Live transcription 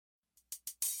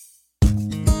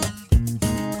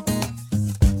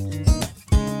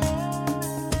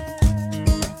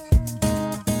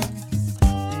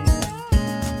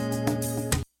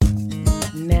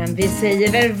Vi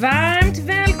säger väl varmt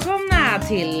välkomna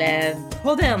till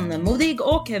podden Modig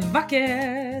och vacker.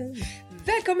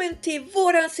 Välkommen till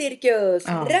våran cirkus.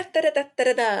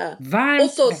 Ja. Och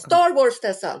så Star Wars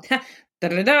Tessan.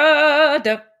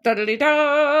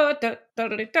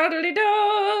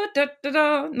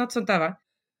 Något sånt där, va?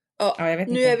 Ja, jag vet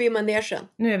nu inte. är vi i manegen.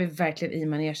 Nu är vi verkligen i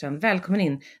manegen. Välkommen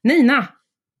in. Nina!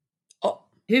 Ja.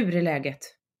 Hur är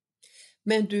läget?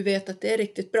 Men du vet att det är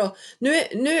riktigt bra.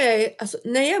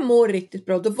 När jag mår riktigt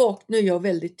bra, då vaknar jag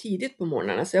väldigt tidigt på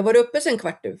morgnarna. Så jag var uppe sedan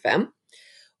 4:15.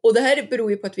 Och det här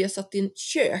beror ju på att vi har satt in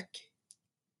kök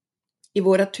i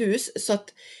vårat hus. Så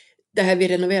att det här vi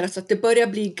renoverar, så att det börjar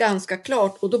bli ganska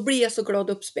klart. Och då blir jag så glad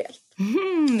och uppspelt.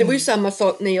 Det var ju samma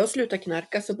sak när jag slutade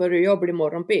knarka, så började jag bli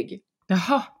morgonpigg.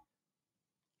 Jaha.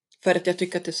 För att jag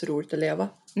tycker att det är så roligt att leva.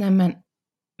 Nej men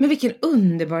vilken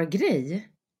underbar grej.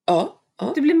 Ja.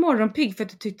 Du blev morgonpigg för att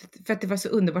du tyckte för att det var så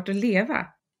underbart att leva.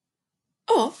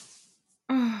 Ja.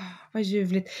 Vad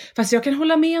ljuvligt. Fast jag kan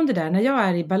hålla med om det där. När jag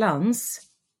är i balans,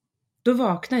 då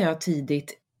vaknar jag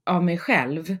tidigt av mig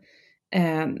själv.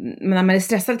 Men när man är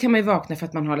stressad kan man ju vakna för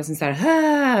att man har liksom så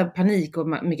här panik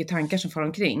och mycket tankar som far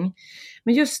omkring.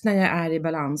 Men just när jag är i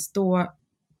balans, då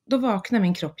vaknar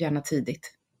min kropp gärna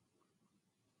tidigt.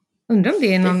 Undrar om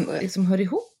det är någon som hör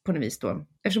ihop på något vis då.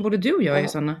 Eftersom både du och jag är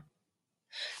sådana.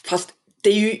 Fast det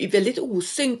är ju väldigt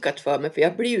osynkat för mig, för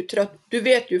jag blir ju trött. Du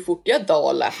vet ju hur fort jag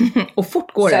dalar. Och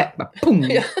fort går det. Bara, pum.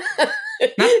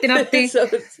 Natti.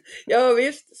 Ja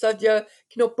visst, så att jag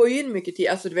knoppar in mycket tid.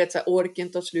 Alltså du vet, så här,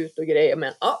 orken tar slut och grejer.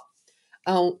 Men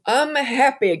I'm a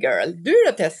happy girl. Du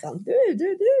då Tessan?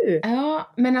 Du.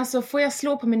 Ja, men alltså får jag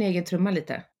slå på min egen trumma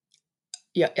lite?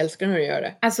 Jag älskar när du gör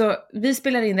det. Alltså, vi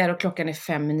spelar in där och klockan är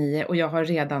 5:09 och jag har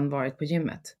redan varit på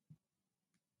gymmet.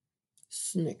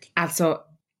 Snyggt. Alltså,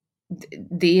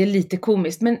 det är lite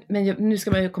komiskt. Men nu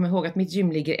ska man ju komma ihåg att mitt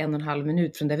gym ligger 1,5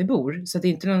 minut från där vi bor. Så det är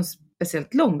inte någon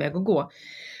speciellt lång väg att gå.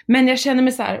 Men jag känner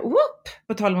mig så här,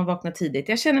 på tal om att vakna tidigt.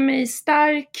 Jag känner mig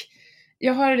stark.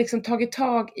 Jag har liksom tagit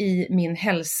tag i min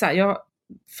hälsa. Jag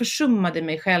försummade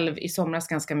mig själv i somras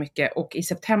ganska mycket. Och i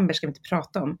september ska vi inte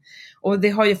prata om. Och det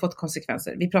har ju fått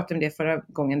konsekvenser. Vi pratade om det förra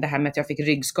gången. Det här med att jag fick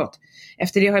ryggskott.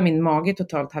 Efter det har min mage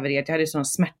totalt havererat. Jag hade sån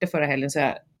smärta förra helgen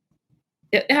så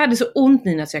jag hade så ont,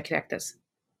 Nina, så jag kräktes.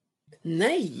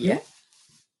 Nej!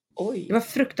 Oj. Det var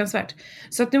fruktansvärt.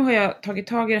 Så att nu har jag tagit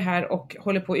tag i det här och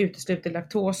håller på att utesluta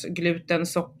laktos, gluten,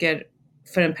 socker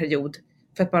för en period.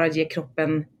 För att bara ge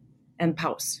kroppen en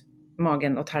paus.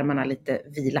 Magen och tarmarna lite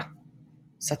vila.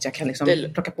 Så att jag kan liksom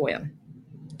plocka på igen.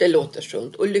 Det låter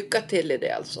sunt. Och lycka till i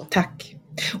det alltså. Tack.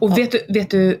 Och vet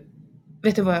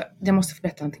du vad? Jag måste få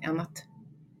berätta någonting annat.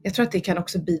 Jag tror att det kan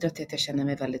också bidra till att jag känner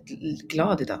mig väldigt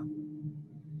glad idag.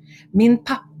 Min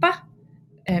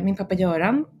pappa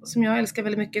Göran, som jag älskar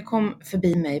väldigt mycket, kom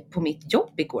förbi mig på mitt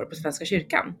jobb igår på Svenska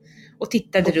kyrkan. Och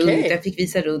tittade runt, jag fick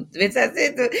visa runt. Du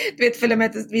vet följa med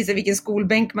att visa vilken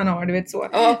skolbänk man har, du vet så.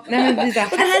 Ja. Nej, men visa,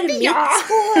 här är mitt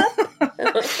skåp!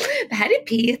 Det här är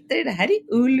Peter, det här är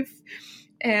Ulf.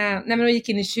 Nej, men de gick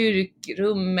in i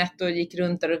kyrkrummet och gick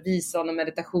runt där och visade honom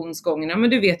meditationsgångerna. Men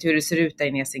du vet ju hur det ser ut där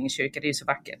i Näsinge kyrka, det är ju så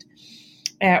vackert.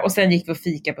 Och sen gick vi och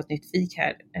fika på ett nytt fik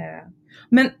här.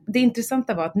 Men det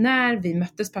intressanta var att när vi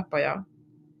möttes, pappa och jag.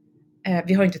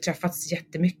 Vi har inte träffats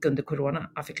jättemycket under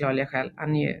corona av förklarliga skäl.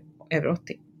 Han är ju över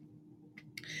 80.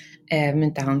 Men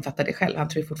inte han fattar det själv. Han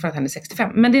tror ju fortfarande att han är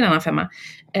 65. Men det är en annan femma.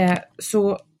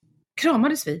 Så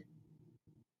kramades vi.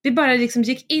 Vi bara liksom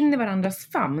gick in i varandras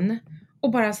famn.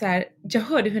 Och bara så här. Jag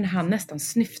hörde hur han nästan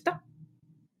snyfta.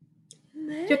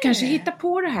 Nej. Jag kanske hittar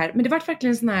på det här. Men det var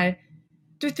verkligen sån här.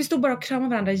 Du vet, vi stod bara och kramade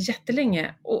varandra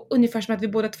jättelänge. Och ungefär som att vi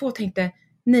båda två tänkte,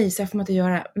 nej, så här får man inte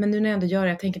göra. Men nu när jag ändå gör det,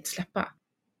 jag tänker inte släppa.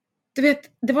 Du vet,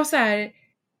 det var så här.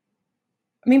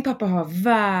 Min pappa har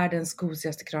världens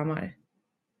gosigaste kramar.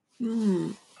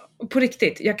 På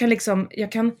riktigt. Jag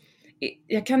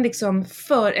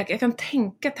kan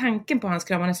tänka tanken på hans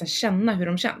kramar, nästan känna hur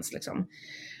de känns liksom.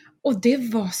 Och det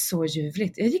var så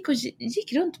ljuvligt. Jag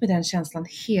gick runt med den känslan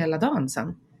hela dagen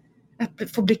sen.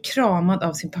 Att få bli kramad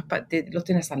av sin pappa, det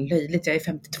låter nästan löjligt. Jag är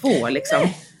 52 liksom.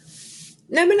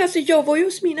 Nej men alltså, jag var ju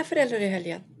hos mina föräldrar i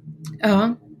helgen.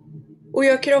 Ja. Och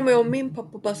jag kramade om min pappa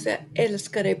och bara säger,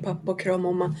 älskar dig pappa, och kramade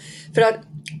om man. För att,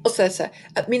 och så här,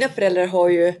 att mina föräldrar har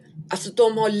ju, alltså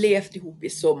de har levt ihop i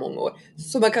så många år.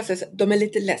 Så man kan säga så här, de är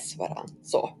lite less varann.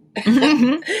 Så.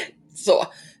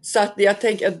 Så att jag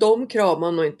tänker att de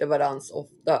kramar nog inte varann så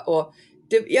ofta. Och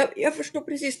jag förstår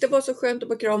precis, det var så skönt att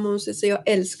bara krama och säga, jag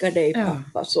älskar dig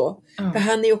pappa. Så. För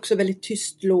han är också väldigt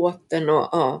tystlåten och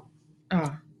ja.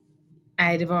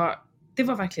 Nej, det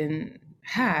var verkligen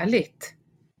härligt.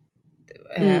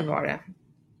 Var det.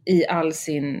 I all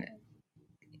sin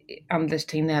Anders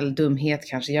Tegnell dumhet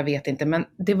kanske, jag vet inte. Men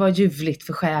det var ljuvligt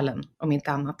för själen, om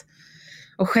inte annat.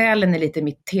 Och själen är lite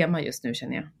mitt tema just nu,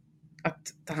 känner jag. Att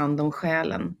ta hand om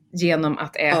själen genom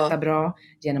att äta bra,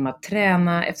 genom att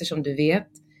träna, eftersom du vet,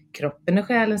 kroppen och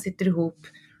själen sitter ihop.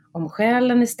 Om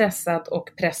själen är stressad och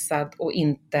pressad och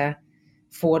inte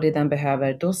får det den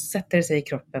behöver, då sätter det sig i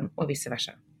kroppen och vice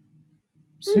versa.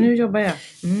 Så nu jobbar jag.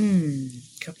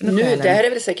 Kroppen och själen. Det här är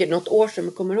väl säkert något år sedan,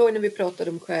 men kommer du ihåg när vi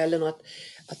pratade om själen och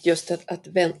att just att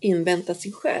invänta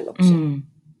sin själ också?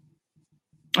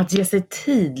 Att ge sig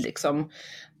tid liksom.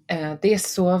 Det är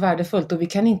så värdefullt och vi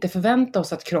kan inte förvänta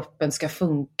oss att kroppen ska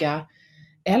funka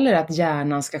eller att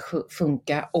hjärnan ska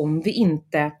funka om vi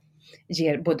inte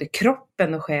ger både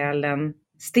kroppen och själen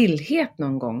stillhet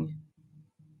någon gång.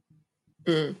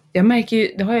 Jag märker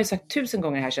ju, det har jag sagt 1000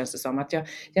 gånger här känns det som, att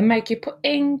jag märker ju på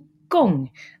en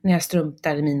gång när jag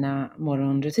struntar i mina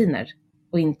morgonrutiner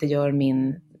och inte gör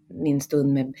min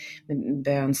stund med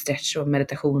bön, stretch och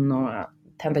meditation och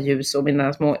tända ljus och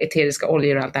mina små eteriska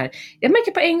oljor och allt det här. Jag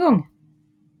märker på en gång.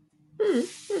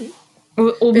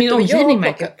 Och min omgivning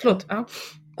märker. Förlåt.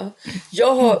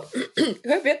 Ja.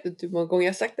 Jag vet inte hur många gånger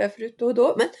jag har sagt det här förut då och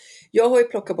då, men jag har ju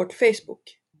plockat bort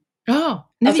Facebook.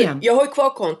 Ja, nu igen. Jag har ju kvar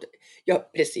konto. Ja,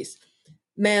 precis.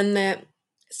 Men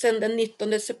sen den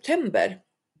 19 september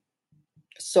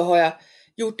så har jag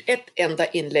gjort ett enda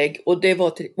inlägg och det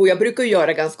var och jag brukar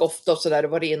göra ganska ofta och så där, det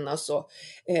var innan så.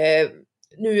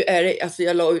 Nu är det, alltså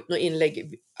jag la ut något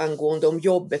inlägg angående om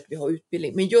jobbet vi har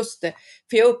utbildning. Men just det,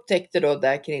 för jag upptäckte då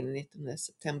där kring den 19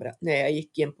 september när jag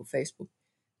gick in på Facebook.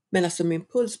 Men alltså min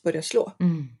puls började slå.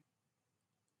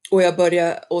 Och jag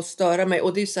började att störa mig.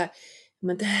 Och det är så här,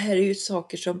 men det här är ju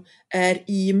saker som är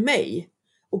i mig.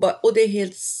 Och det är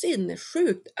helt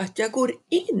sinnessjukt att jag går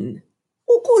in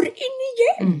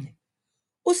igen.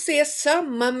 Och ser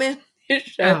samma människor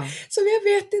som jag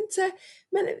vet inte så här,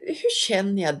 men hur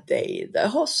känner jag dig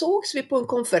där? Sågs vi på en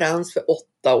konferens för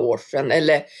 8 år sedan?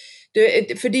 Eller,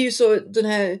 för det är ju så, den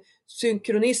här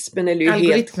synkronismen är ju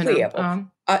helt skev.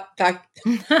 Tack.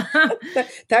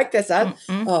 Tack Tessa.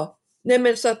 Ja. Nej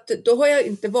men så att då har jag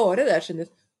inte varit där sen.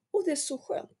 Och det är så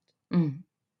skönt.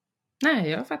 Nej,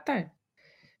 jag fattar.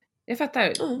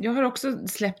 Jag har också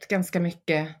släppt ganska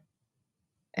mycket.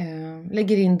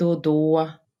 Lägger in då och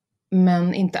då.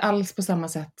 Men inte alls på samma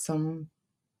sätt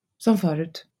som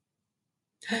förut.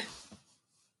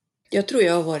 Jag tror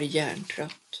jag har varit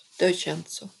hjärntrött. Det har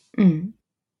känts så.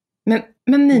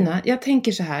 Men Nina, jag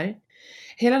tänker så här.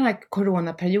 Hela den här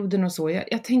coronaperioden och så.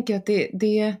 Jag tänker att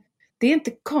det är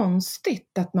inte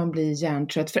konstigt att man blir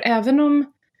hjärntrött. För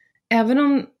även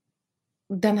om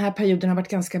den här perioden har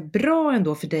varit ganska bra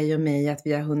ändå för dig och mig. Att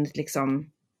vi har hunnit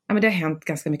liksom. Ja, men det har hänt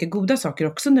ganska mycket goda saker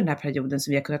också under den här perioden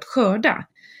som vi har kunnat skörda.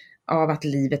 Av att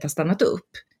livet har stannat upp.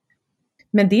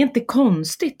 Men det är inte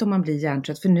konstigt om man blir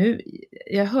hjärntrött. För nu,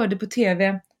 jag hörde på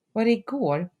tv, var det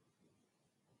igår?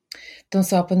 De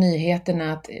sa på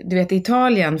nyheterna att, du vet i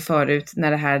Italien förut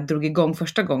när det här drog igång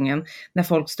första gången. När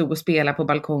folk stod och spelade på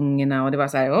balkongerna och det var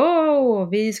så här,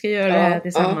 vi ska göra det här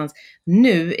tillsammans.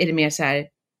 Nu är det mer så här,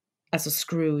 alltså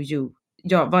screw you.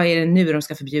 Ja, vad är det nu de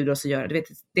ska förbjuda oss att göra? Du vet,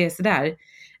 det är så där.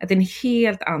 Att det är en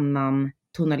helt annan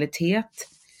tonalitet.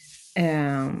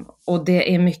 Och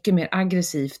det är mycket mer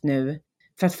aggressivt nu.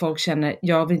 För att folk känner,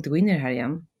 jag vill inte gå in i det här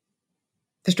igen.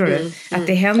 Förstår du? Att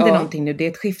det händer någonting nu. Det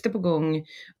är ett skifte på gång.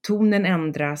 Tonen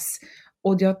ändras.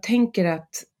 Och jag tänker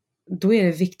att då är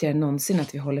det viktigare än någonsin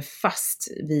att vi håller fast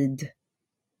vid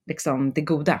liksom det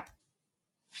goda.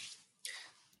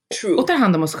 True. Och tar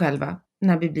hand om oss själva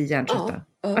när vi blir hjärntrötta.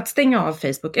 Att stänga av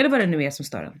Facebook eller vad det nu är som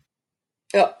stör en.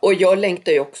 Ja, och jag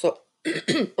längtar ju också.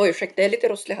 Ursäkta, jag är lite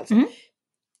rosslig halsen.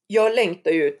 Jag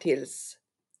längtar ju tills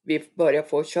vi börjar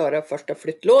få köra första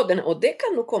flyttlådorna. Och det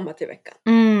kan nog komma till veckan.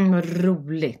 Vad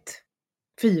roligt.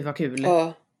 Fy vad kul.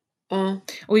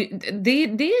 Och det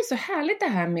är så härligt det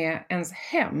här med ens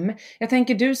hem. Jag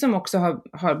tänker du som också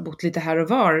har bott lite här och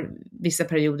var vissa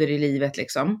perioder i livet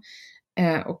liksom.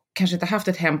 Och kanske inte haft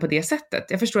ett hem på det sättet.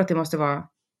 Jag förstår att det måste vara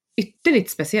ytterligt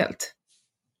speciellt.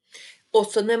 Och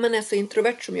så när man är så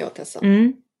introvert som jag, Tessa.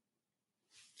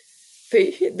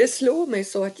 För det slår mig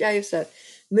så att jag är så här,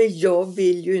 men jag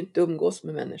vill ju inte umgås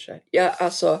med människor.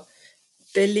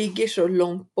 Det ligger så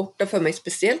långt borta för mig,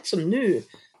 speciellt som nu,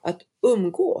 att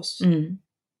umgås.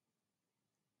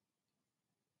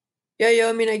 Jag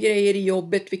gör mina grejer i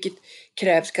jobbet, vilket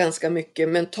krävs ganska mycket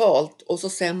mentalt. Och så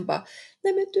sen bara,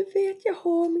 nej men du vet, jag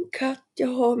har min katt, jag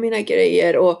har mina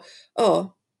grejer och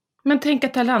Men tänk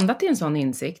att ha landat i en sån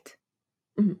insikt.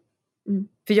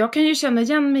 För jag kan ju känna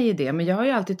igen mig i det, men jag har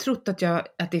ju alltid trott att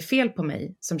det är fel på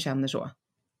mig som känner så.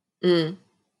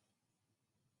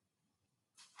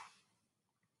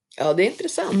 Ja, det är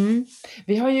intressant.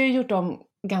 Vi har ju gjort om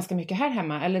ganska mycket här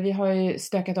hemma, eller vi har ju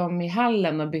stökat om i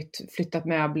hallen och flyttat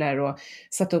möbler och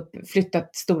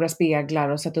flyttat stora speglar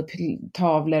och satt upp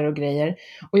tavlor och grejer.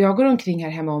 Och jag går omkring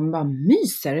här hemma och bara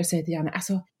myser och säger till Janne,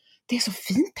 alltså det är så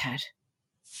fint här.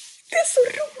 Det är så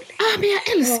roligt! Men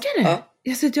jag älskar det! Ja.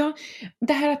 Alltså,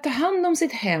 det här att ta hand om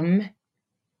sitt hem,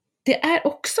 det är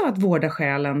också att vårda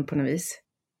själen på något vis.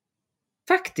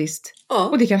 Faktiskt. Ja.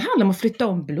 Och det kan handla om att flytta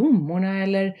om blommorna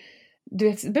eller du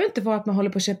vet, det behöver inte vara att man håller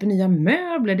på att köpa nya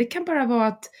möbler. Det kan bara vara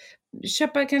att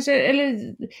köpa kanske,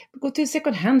 eller gå till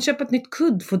second hand, köpa ett nytt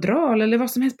kuddfodral eller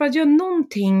vad som helst. Bara göra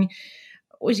någonting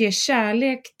och ge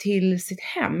kärlek till sitt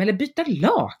hem. Eller byta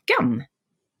lakan.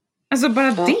 Alltså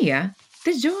bara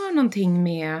det gör någonting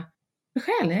med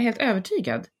själen. Jag är helt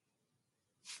övertygad.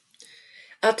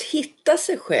 Att hitta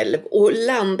sig själv och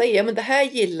landa i, men det här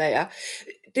gillar jag.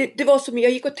 Det var som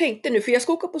jag gick och tänkte nu, för jag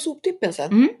ska åka på soptippen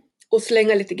sen. Och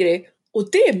slänga lite grejer.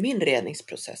 Och det är min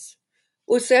reningsprocess.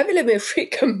 Och så jag ville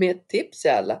skicka med ett tips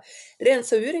till alla.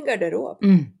 Rensa ur en garderob.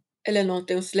 Eller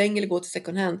någonting och släng eller gå till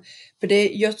second hand. För det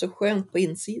gör så skönt på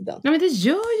insidan. Ja, men det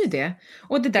gör ju det.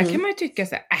 Och det där kan man ju tycka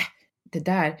så här, det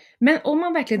där. Men om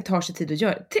man verkligen tar sig tid att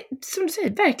göra, som du säger,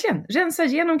 verkligen. Rensa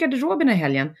igenom garderoberna i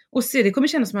helgen. Och se, det kommer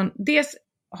kännas som man dels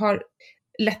har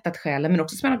lättat själen, men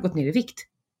också som man har gått ner i vikt.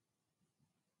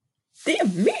 Det är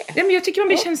med. Ja, men jag tycker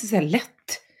man känns så här lätt.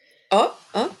 Ja.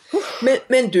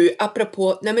 Men du,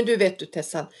 apropå, du vet du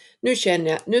Tessan, nu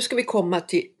känner jag, nu ska vi komma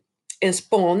till en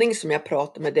spaning som jag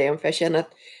pratar med dig om, för jag känner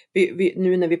att vi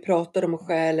nu när vi pratar om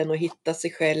själen och hitta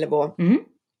sig själv och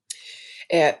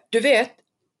du vet,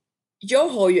 jag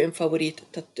har ju en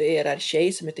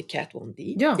favorittatuerartjej som heter Kat Von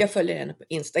D. Ja. Jag följer henne på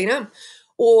Instagram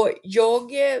och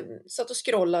jag satt och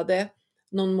scrollade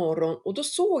någon morgon och då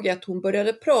såg jag att hon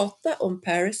började prata om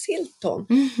Paris Hilton.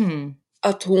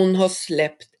 Att hon har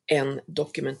släppt en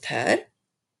dokumentär.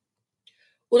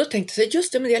 Och då tänkte jag,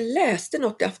 just det, men jag läste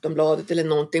något i Aftonbladet eller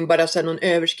någonting, bara så här någon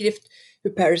överskrift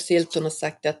hur Paris Hilton har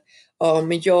sagt att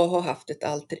men jag har haft ett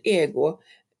alter ego.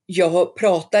 Jag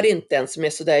pratar inte ens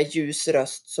med sådär ljus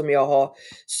röst som jag har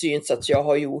synts att jag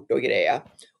har gjort och grejer.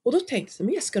 Och då tänkte jag,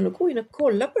 men jag ska nog gå in och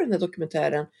kolla på den här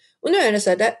dokumentären. Och nu är det så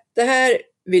här, det här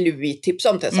vill ju vi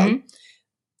tipsa om, Tessan.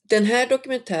 Den här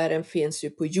dokumentären finns ju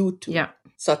på YouTube. Ja.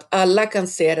 Så att alla kan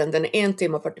se den. Den är 1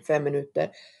 timme och 45 minuter.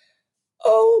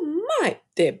 Oh my!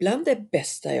 Det är bland det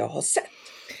bästa jag har sett.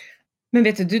 Men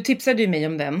vet du tipsade ju mig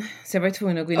om den. Så jag var ju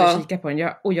tvungen att gå in och kika på den.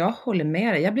 Och jag håller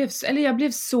med dig. Jag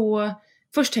blev så...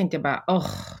 Först tänkte jag bara,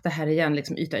 det här är igen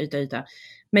liksom yta.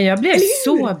 Men jag blev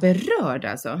så berörd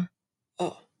alltså.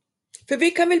 Ja. För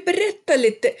vi kan väl berätta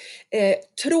lite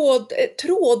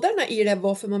trådarna i det,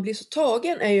 varför man blir så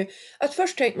tagen är ju att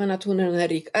först tänker man att hon är den här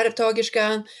rik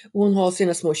arvtagerskan och hon har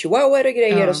sina små chihuahuor och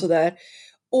grejer och sådär.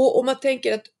 Och om man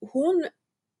tänker att hon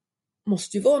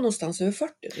måste ju vara någonstans över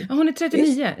 40. Ja, hon är 39,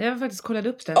 visst? Jag har faktiskt kollat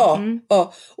upp det.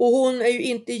 Ja, och hon är ju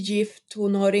inte gift,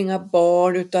 hon har inga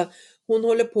barn utan hon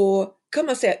håller på, kan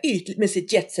man säga, ytligt med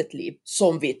sitt jetset-liv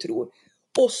som vi tror.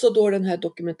 Och så då den här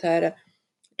dokumentären.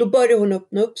 Då börjar hon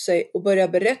öppna upp sig och börja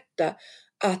berätta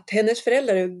att hennes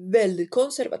föräldrar är väldigt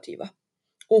konservativa.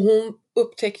 Och hon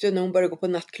upptäckte när hon började gå på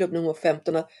nattklubb när hon var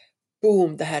 15 att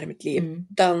boom, det här är mitt liv.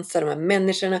 Dansar de här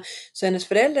människorna. Så hennes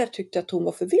föräldrar tyckte att hon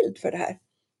var för vild för det här.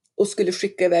 Och skulle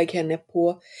skicka iväg henne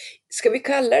på, ska vi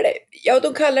kalla det? Ja,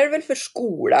 de kallar det väl för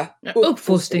skola.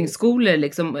 Uppfostringsskolor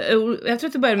liksom. Jag tror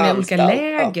att det började med olika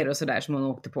läger och sådär som hon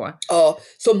åkte på. Ja,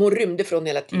 som hon rymde från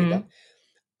hela tiden.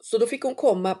 Så då fick hon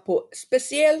komma på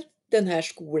speciellt den här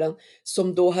skolan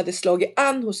som då hade slagit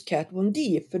an hos Kat Von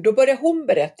D. För då började hon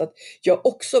berätta att jag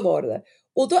också var där.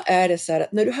 Och då är det så här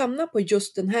att när du hamnar på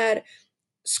just den här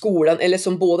skolan, eller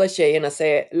som båda tjejerna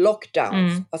säger,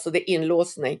 lockdowns, alltså det är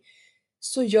inlåsning,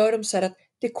 så gör de så här att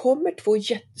det kommer 2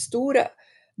 jättestora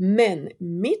män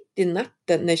mitt i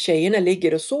natten när tjejerna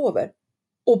ligger och sover.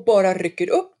 Och bara rycker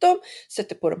upp dem,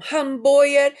 sätter på dem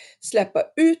handbojor, släpper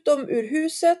ut dem ur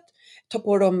huset, tar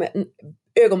på dem en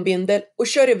ögonbindel och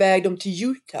kör iväg dem till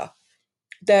Utah.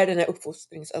 Där den här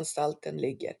uppfostringsanstalten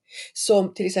ligger.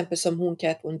 Som till exempel som hon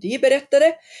Kat Von D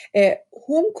berättade.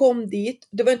 Hon kom dit,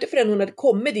 det var inte förrän hon hade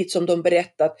kommit dit som de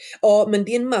berättat. Ja, men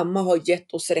din mamma har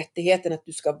gett oss rättigheten att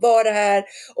du ska vara här.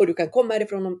 Och du kan komma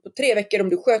härifrån på 3 veckor om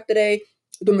du sköter dig.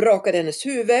 De rakade hennes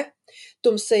huvud.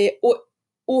 De säger,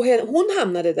 och hon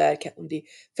hamnade där, Kat Von D,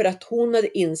 för att hon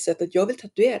hade insett att jag vill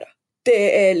tatuera.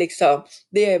 Det är liksom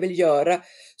det jag vill göra.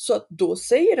 Så att då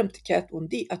säger de till Kat Von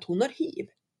D att hon har HIV.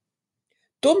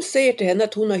 De säger till henne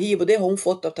att hon har HIV och det har hon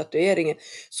fått av tatueringen.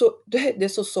 Så det är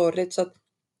så sorgligt så att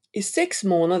i 6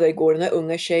 månader går den här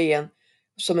unga tjejen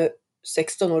som är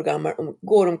 16 år gammal och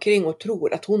går omkring och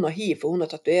tror att hon har hiv för hon har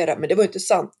tatuerat. Men det var inte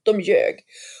sant, de ljög.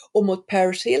 Och mot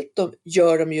Paris Hilton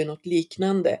gör de ju något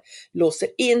liknande. Låser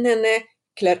in henne,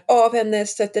 klär av henne,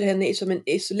 sätter henne som en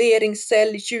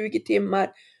isoleringscell i 20 timmar.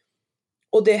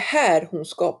 Och det är här hon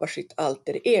skapar sitt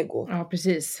alter ego. Ja,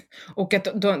 precis. Och att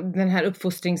den här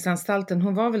uppfostringsanstalten,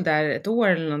 hon var väl där ett år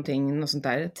eller någonting, något sånt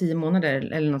där, 10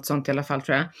 månader eller något sånt i alla fall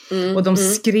tror jag. Och de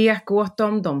skrek åt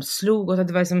dem, de slog åt,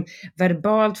 det var liksom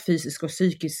verbalt, fysisk och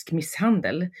psykisk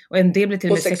misshandel. Och en del blev till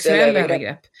och med sexuella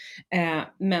övergrepp.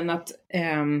 Men att,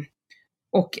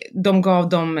 och de gav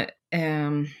dem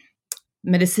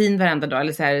medicin varenda dag,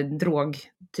 eller så här drog,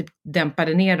 typ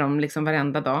dämpade ner dem liksom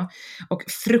varenda dag. Och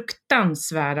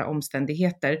fruktansvärda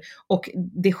omständigheter. Och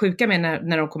det sjuka med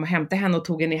när de kom och hämtade henne och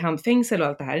tog henne i handfängsel och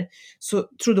allt det här, så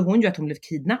trodde hon ju att hon blev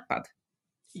kidnappad.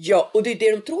 Ja, och det är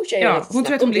det de tror tjejerna. Ja, hon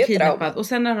tror att hon blev kidnappad. Och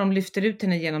sen när de lyfter ut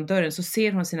henne genom dörren så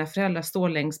ser hon sina föräldrar stå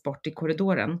längst bort i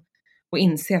korridoren och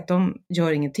inse att de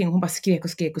gör ingenting. Hon bara skrek och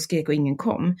skrek och skrek och ingen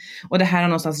kom. Och det här har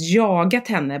någonstans jagat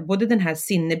henne. Både den här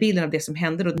sinnebilden av det som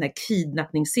händer och den här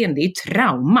kidnappningsscenen. Det är ju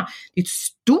trauma. Det är ett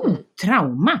stort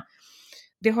trauma.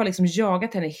 Det har liksom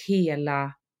jagat henne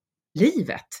hela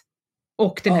livet.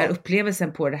 Och den här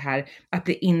upplevelsen på det här att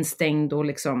bli instängd och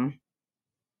liksom...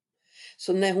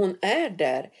 Så när hon är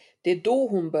där, det är då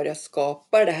hon börjar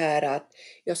skapa det här att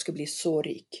jag ska bli så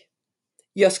rik.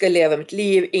 Jag ska leva mitt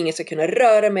liv, ingen ska kunna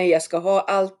röra mig, jag ska ha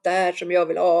allt det här som jag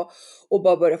vill ha. Och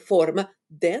bara börja forma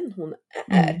den hon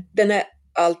är. Den är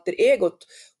alter egot.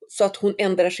 Så att hon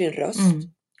ändrar sin röst.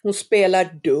 Hon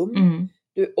spelar dum.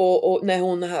 Och när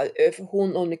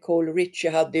hon och Nicole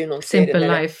Richie hade ju någon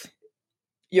Simple Life.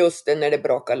 Just det, när det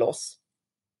brakar loss.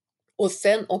 Och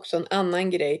sen också en annan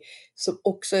grej som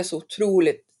också är så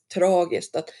otroligt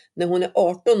tragiskt. Att när hon är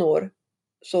 18 år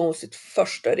så har hon sitt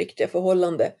första riktiga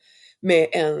förhållande med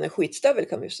en skitstövel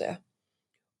kan vi säga.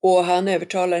 Och han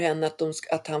övertalar henne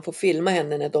att han får filma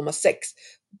henne när de har sex.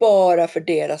 Bara för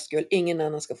deras skull. Ingen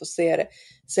annan ska få se det.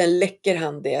 Sen läcker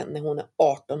han det när hon är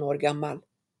 18 år gammal.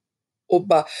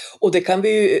 Och det kan vi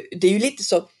ju, det är ju lite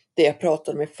så det jag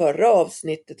pratade om i förra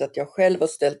avsnittet. Att jag själv har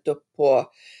ställt upp på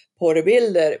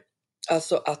porrbilder.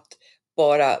 Alltså att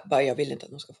bara jag vill inte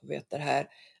att de ska få veta det här.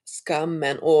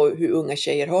 Skammen och hur unga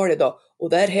tjejer har det idag. Och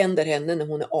där händer henne när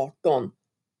hon är 18.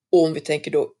 Och om vi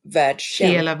tänker då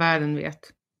världskänd. Hela världen vet.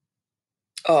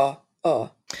 Ja.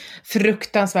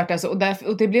 Fruktansvärt alltså.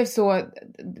 Och det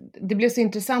blev så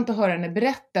intressant att höra henne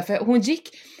berätta. För hon gick,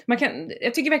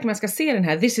 jag tycker verkligen man ska se den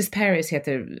här. This is Paris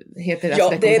heter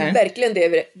ja, det är verkligen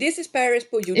det. This is Paris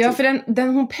på YouTube. Ja, för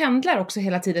hon pendlar också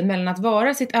hela tiden mellan att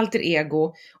vara sitt alter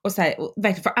ego och, så här, och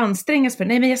verkligen få ansträngas för,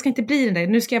 nej men jag ska inte bli den där,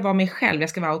 nu ska jag vara mig själv, jag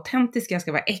ska vara autentisk, jag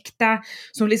ska vara äkta.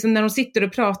 Så liksom när hon sitter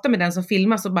och pratar med den som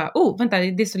filmas och bara, vänta,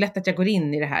 det är så lätt att jag går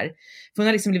in i det här. För hon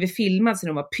har liksom blivit filmad sedan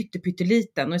hon var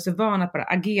pytteliten och är så van att bara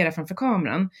agera framför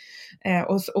kameran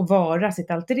och vara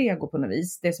sitt alter ego på något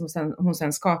vis, det som hon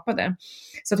sen skapade.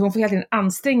 Så att hon får hela tiden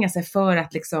anstränga sig för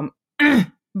att liksom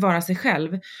vara sig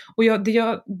själv. Och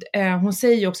hon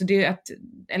säger ju också det att,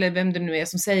 eller vem det nu är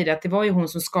som säger det, att det var ju hon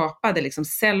som skapade liksom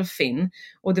selfien,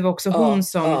 och det var också hon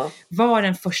som var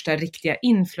den första riktiga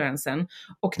influensen.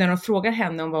 Och när de frågar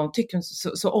henne om vad hon tycker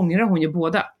så ångrar hon ju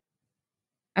båda.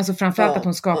 Alltså framförallt att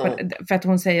hon skapade, för att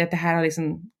hon säger att det här har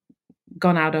liksom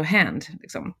gone out of hand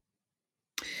liksom.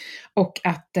 Och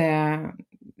att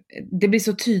det blir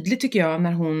så tydligt tycker jag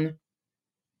när hon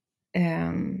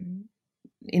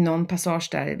i någon passage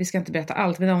där, vi ska inte berätta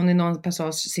allt, men när hon i någon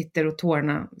passage sitter och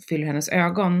tårarna fyller hennes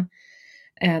ögon,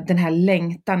 den här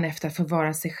längtan efter att få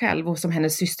vara sig själv, och som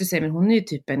hennes syster säger, men hon är ju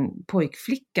typ en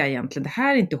pojkflicka egentligen, det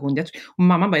här är inte hon. Och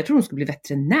mamma bara, jag tror hon skulle bli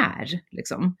veterinär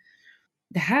liksom.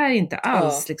 Det här är inte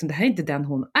alls liksom, det här är inte den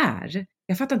hon är.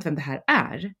 Jag fattar inte vem det här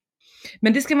är.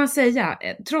 Men det ska man säga,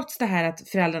 trots det här att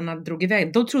föräldrarna drog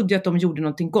iväg, de trodde ju att de gjorde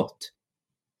någonting gott.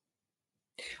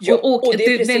 Ja, och det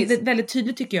är väldigt, väldigt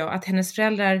tydligt tycker jag att hennes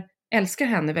föräldrar älskar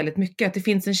henne väldigt mycket. Att det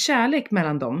finns en kärlek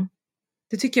mellan dem.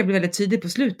 Det tycker jag blir väldigt tydligt på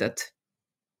slutet.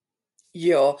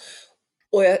 Ja,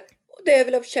 och det är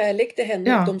väl av kärlek till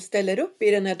henne att de ställer upp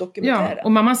i den här dokumentären. Ja,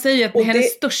 och mamma säger ju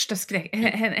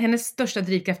att hennes största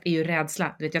drivkraft är ju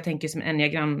rädsla. Du vet, jag tänker som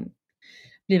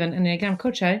blir en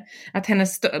enneagramcoach här. Att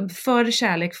före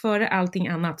kärlek, före allting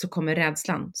annat så kommer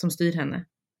rädslan som styr henne.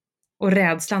 Och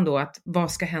rädslan då att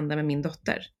vad ska hända med min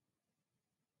dotter?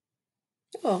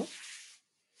 Ja.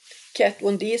 Kat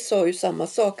Von D sa ju samma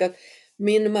sak, att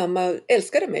min mamma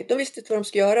älskade mig. De visste inte vad de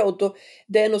ska göra, och då,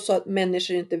 det är nog så att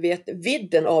människor inte vet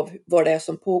vidden av vad det är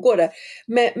som pågår där.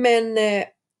 Men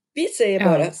vi säger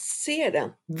bara, se den.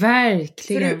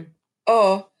 Verkligen.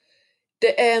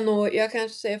 Det är nog, jag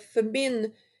kanske säger för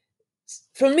min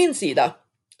från min sida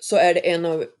så är det en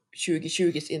av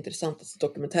 2020s intressantaste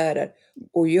dokumentärer.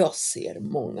 Och jag ser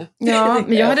många. Ja,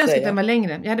 men jag hade önskat att säga. den var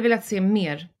längre. Jag hade velat se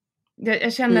mer.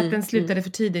 Jag kände att den slutade för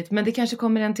tidigt, men det kanske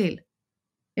kommer en till.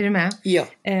 Är du med? Ja,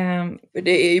 för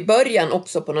det är i början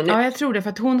också på något nytt. Ja, jag tror det, för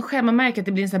att man märker att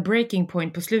det blir en sån här breaking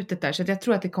point på slutet där, så att jag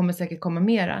tror att det kommer säkert komma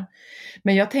mera.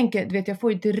 Men jag tänker, du vet, jag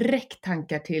får ju direkt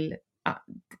tankar till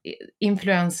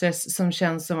influencers som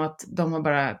känns som att de har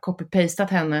bara copy-pastat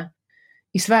henne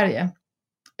i Sverige.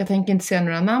 Jag tänker inte säga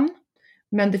några namn,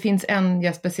 men det finns en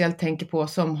jag speciellt tänker på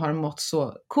som har mått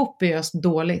så kopiöst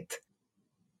dåligt.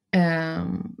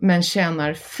 Men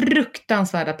tjänar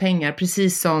fruktansvärda pengar,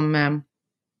 precis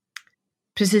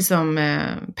som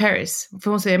Paris.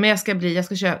 För hon säger, men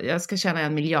jag ska tjäna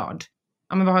 1 miljard.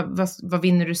 Ja, men vad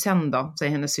vinner du sen då?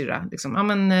 Säger hennes syrra. Liksom, ja,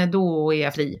 men då är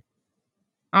jag fri.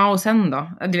 Ja, och sen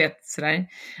då? Du vet, sådär.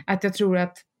 Att jag tror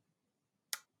att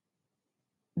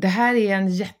det här är en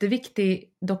jätteviktig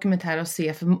dokumentär att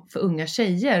se för unga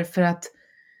tjejer. För att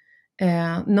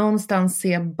någonstans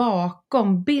se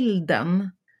bakom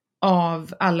bilden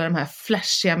av alla de här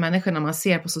flashiga människorna man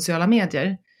ser på sociala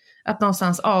medier. Att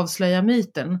någonstans avslöja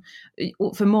myten.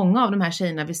 Och för många av de här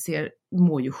tjejerna vi ser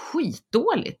mår ju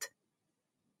skitdåligt.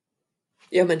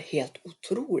 Ja, men helt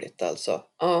otroligt alltså.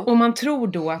 Ja. Och man tror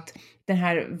då att den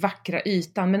här vackra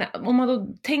ytan, men om man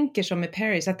då tänker som med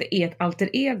Paris, att det är ett alter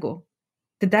ego.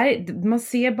 Det där, man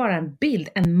ser bara en bild,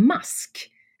 en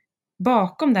mask.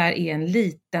 Bakom där är en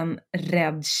liten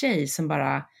rädd tjej som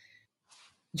bara,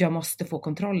 jag måste få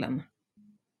kontrollen.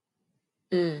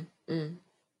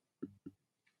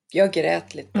 Jag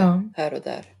grät lite här och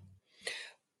där.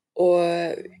 Och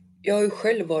jag har ju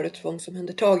själv varit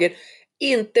tvångsomhändertagen.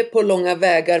 Inte på långa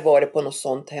vägar var det på något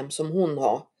sånt hem som hon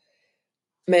har.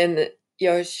 Men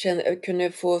jag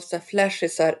kunde få så här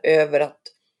flashisar över att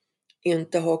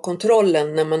inte ha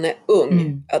kontrollen när man är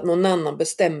ung. Att någon annan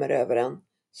bestämmer över en.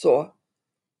 Så.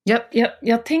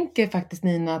 Jag tänker faktiskt,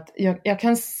 Nina, att jag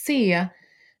kan se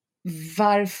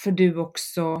varför du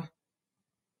också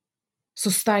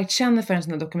så starkt känner för en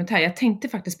sån här dokumentär. Jag tänkte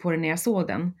faktiskt på det när jag såg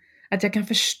den. Att jag kan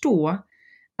förstå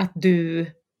att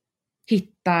du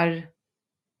hittar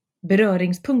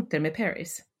beröringspunkter med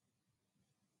Paris.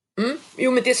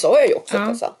 Jo, men det sa jag ju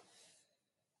också.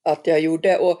 Att jag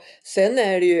gjorde. Och sen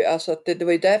är det ju alltså att det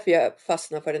var ju därför jag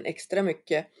fastnade för den extra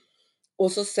mycket.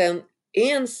 Och så sen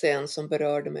en scen som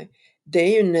berörde mig. Det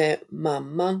är ju när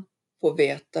mamman får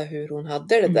veta hur hon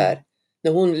hade det där.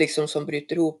 När hon liksom som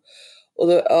bryter ihop.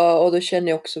 Och då känner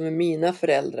jag också med mina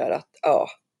föräldrar att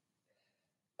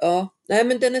nej,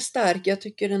 men den är stark. Jag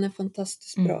tycker den är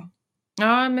fantastiskt bra.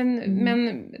 Ja, men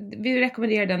vi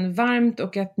rekommenderar den varmt,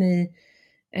 och att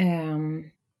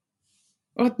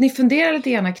ni funderar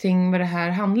lite grann kring vad det här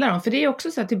handlar om. För det är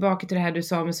också så här, tillbaka till det här du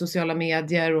sa med sociala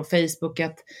medier och Facebook,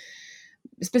 att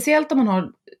speciellt om man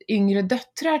har yngre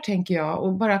döttrar, tänker jag,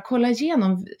 och bara kolla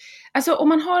igenom. Alltså om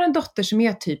man har en dotter som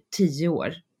är typ 10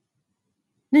 år,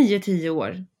 9-10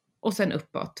 år och sen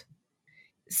uppåt.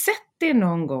 Sätt det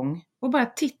någon gång och bara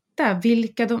titta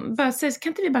vilka kan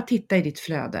inte vi bara titta i ditt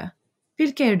flöde?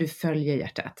 Vilka är det du följer,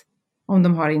 hjärtat? Om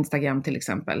de har Instagram till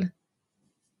exempel.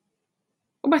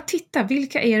 Och bara titta,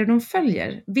 vilka är det de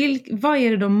följer? Vad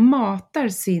är det de matar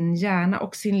sin hjärna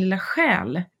och sin lilla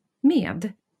själ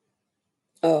med?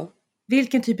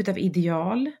 Vilken typ av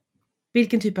ideal?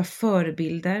 Vilken typ av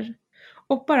förebilder?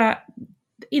 Och bara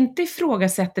inte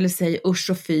ifrågasätt eller säg usch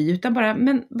och fy, utan bara,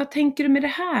 men vad tänker du med det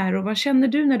här? Och vad känner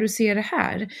du när du ser det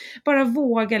här? Bara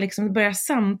våga liksom börja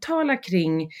samtala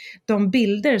kring de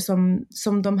bilder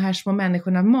som de här små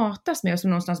människorna matas med, och som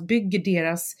någonstans bygger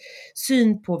deras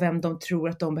syn på vem de tror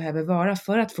att de behöver vara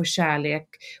för att få kärlek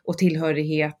och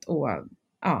tillhörighet och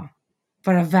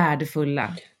vara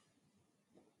värdefulla.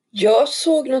 Jag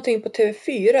såg någonting på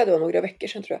TV4 då några veckor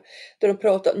sedan, tror jag. Där de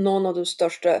pratade om någon av de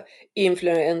största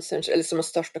influencers, eller som har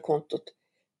största kontot.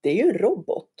 Det är ju en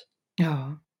robot.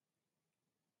 Ja.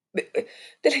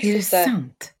 Det är liksom är det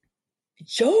sant?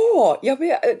 Ja,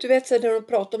 du vet så när de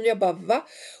pratar om det, jag bara va?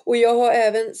 Och jag har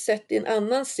även sett i en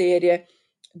annan serie,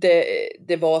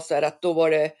 det var så här att då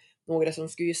var det några som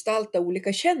skulle gestalta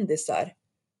olika kändisar.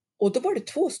 Och då var det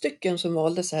 2 stycken som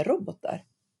valde så här robotar.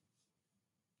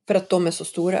 För att de är så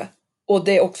stora. Och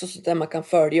det är också så där man kan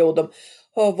följa. Och de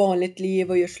har vanligt liv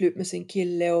och gör slut med sin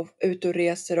kille och ut och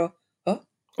reser.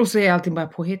 Och så är allting bara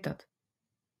påhittat.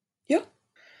 Ja.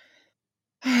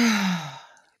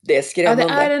 Det är skrämmande. Ja,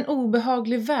 det är en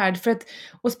obehaglig värld.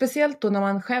 Och speciellt då när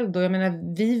man själv då, jag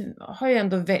menar, vi har ju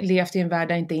ändå levt i en värld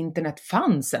där inte internet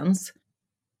fanns ens.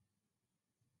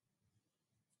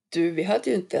 Du, vi hade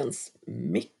ju inte ens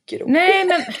mikro. Nej,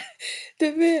 men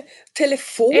Du,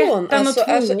 telefon. ettan och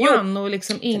tvåan jo, och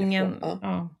liksom ingen... telefon, ja.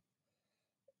 Ja.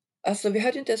 Alltså vi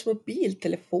hade ju inte ens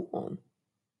mobiltelefon.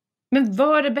 Men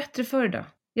var det bättre förr då?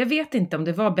 Jag vet inte om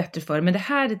det var bättre förr, men det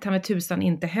här är ta med tusan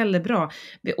inte heller bra.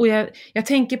 Och jag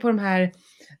tänker på de här...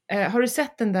 har du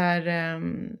sett den där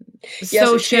Jag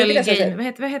social skulle vilja säga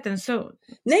game? så- Vad heter den?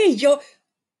 Nej,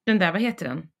 Den där, vad heter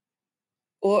den?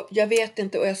 och jag vet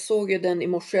inte, och jag såg ju den i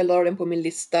morse, jag la den på min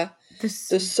lista. The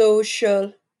The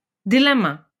Social...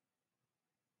 Dilemma.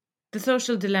 The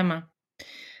Social Dilemma.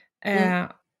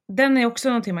 Den är också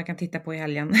någonting man kan titta på i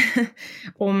helgen.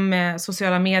 Om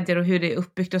sociala medier och hur det är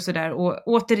uppbyggt och sådär. Och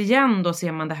återigen då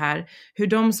ser man det här. Hur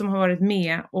de som har varit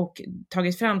med och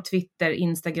tagit fram Twitter,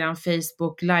 Instagram,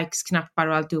 Facebook, likes-knappar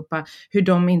och alltihopa. Hur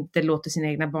de inte låter sina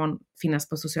egna barn finnas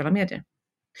på sociala medier.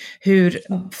 Hur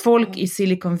folk i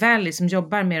Silicon Valley som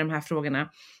jobbar med de här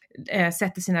frågorna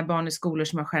sätter sina barn i skolor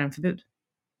som har skärmförbud.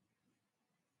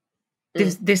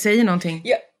 Det säger någonting.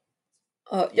 Ja,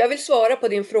 jag vill svara på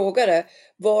din fråga där.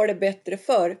 Var det bättre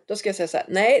förr? Då ska jag säga så här.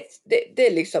 Nej, det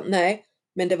är liksom, nej.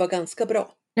 Men det var ganska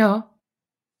bra. Ja,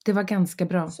 det var ganska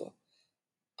bra. Så.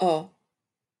 Ja.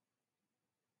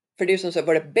 För det är ju som så,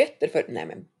 var det bättre förr? Nej,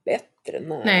 men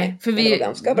bättre? Nej, för det var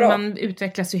ganska bra. Man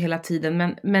utvecklas ju hela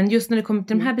tiden. Men just när det kommer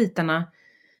till de här bitarna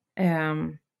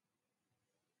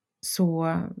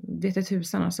så vet jag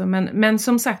tusan alltså. Men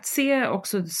som sagt, se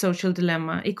också Social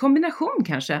Dilemma i kombination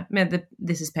kanske med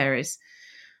This is Paris.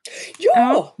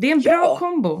 Ja! Det är en bra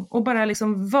kombo. Och bara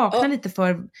liksom vakna lite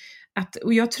för att,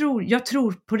 och jag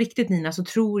tror på riktigt, Nina, så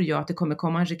tror jag att det kommer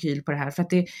komma en rekyl på det här. För att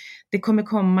det kommer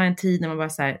komma en tid när man bara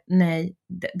säger nej,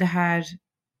 det här...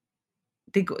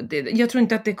 jag tror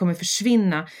inte att det kommer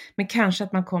försvinna, men kanske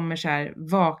att man kommer så här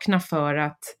vakna för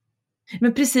att,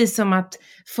 men precis som att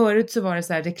förut så var det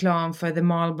så här reklam för The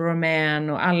Marlboro Man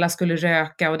och alla skulle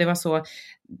röka och det var så,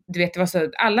 du vet, det var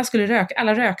så, alla skulle röka,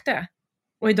 alla rökte.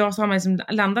 Och idag så har man liksom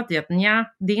landat i att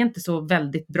det är inte så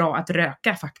väldigt bra att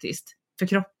röka faktiskt för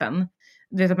kroppen.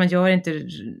 Du vet att man gör inte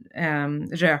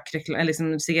rökreklam eller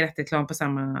liksom cigarettreklam på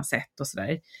samma sätt och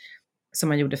sådär som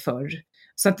man gjorde förr.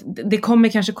 Så att det kommer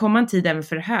kanske komma en tid även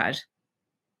för det här.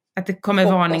 Att det kommer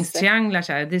varningstrianglar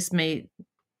så här. This may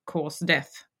cause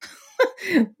death.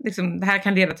 Liksom, det här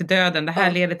kan leda till döden. Det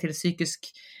här leder till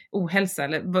psykisk ohälsa.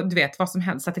 Eller du vet, vad som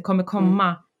helst. Att det kommer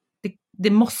komma. Det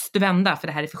måste vända för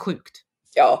det här är för sjukt.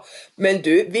 Ja, men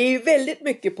du, vi är ju väldigt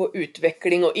mycket på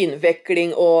utveckling och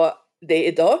inveckling och det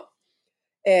idag.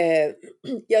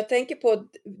 Jag tänker på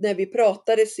när vi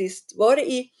pratade sist. Var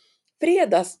det i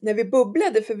fredags när vi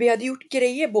bubblade, för vi hade gjort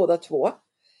grejer båda två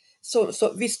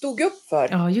så vi stod upp för.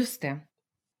 Ja, just det.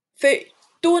 För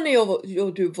då när jag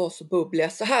och du var så bubbliga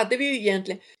så hade vi ju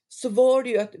egentligen, så var det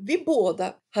ju att vi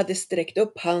båda hade sträckt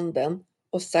upp handen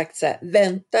och sagt så här: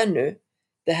 vänta nu,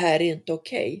 det här är inte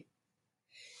okej.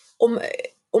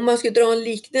 Om man skulle dra en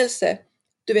liknelse,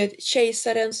 du vet,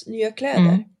 kejsarens nya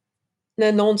kläder.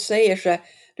 När någon säger så här,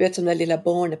 du vet, som det lilla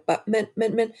barnet,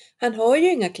 men han har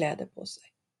ju inga kläder på sig.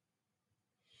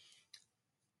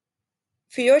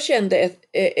 För jag kände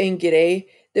en grej,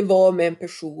 det var med en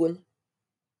person.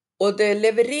 Och det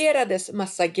levererades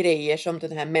massa grejer som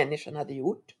den här människan hade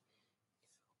gjort.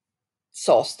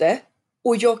 Sades det.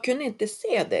 Och jag kunde inte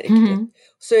se det riktigt.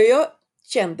 Så jag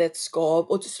kände ett skav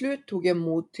och till slut tog jag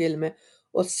mod till mig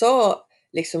och sa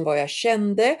liksom vad jag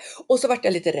kände. Och så vart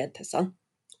jag lite rädd, Tessan.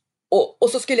 Och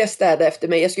så skulle jag städa efter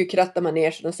mig. Jag skulle kratta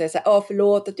manegen och säga så här: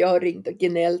 förlåt att jag har ringt och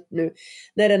gnällt nu.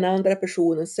 När den andra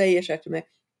personen säger så här till mig: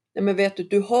 nej, men vet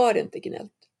du har inte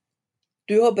gnällt.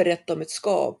 Du har berättat om ett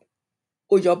skav.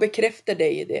 Och jag bekräftar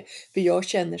dig i det. För jag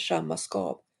känner samma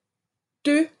skav.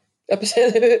 Du,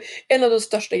 en av de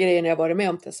största grejerna jag varit med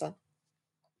om, Tessa.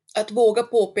 Att våga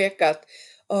påpeka att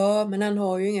men han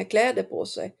har ju inga kläder på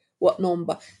sig. Och att någon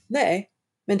bara, nej,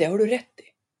 men det har du rätt i.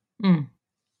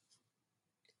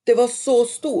 Det var så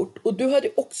stort. Och du hade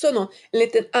också en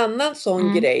liten annan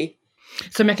sån grej.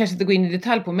 Som jag kanske inte går in i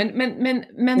detalj på. Men nej,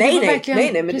 det var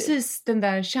verkligen men precis den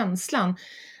där känslan.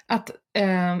 Att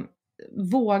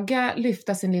våga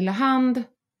lyfta sin lilla hand.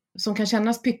 Som kan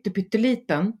kännas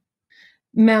pytteliten.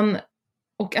 Men,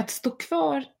 och att stå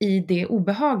kvar i det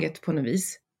obehaget på något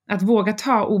vis. Att våga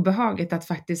ta obehaget att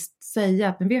faktiskt säga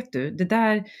att, men vet du, det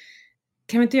där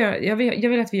kan vi inte göra. Jag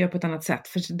vill att vi gör på ett annat sätt.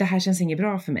 För det här känns inget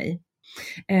bra för mig.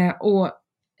 Och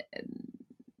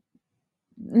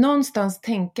någonstans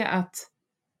tänka att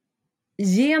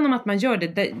genom att man gör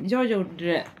det, jag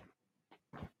gjorde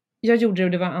det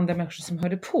och det var andra människor som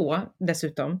hörde på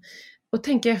dessutom. Och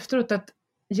tänka efteråt att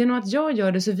genom att jag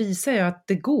gör det så visar jag att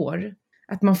det går,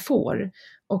 att man får.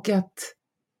 Och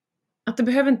att att det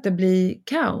behöver inte bli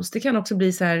kaos. Det kan också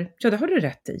bli så här, ja det har du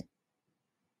rätt i.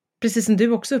 Precis som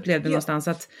du också upplevde någonstans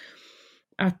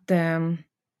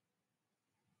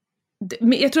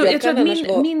jag tror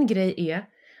att min grej är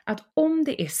att om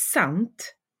det är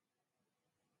sant,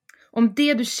 om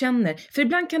det du känner, för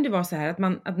ibland kan det vara så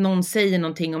här att någon säger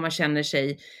någonting och man känner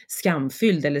sig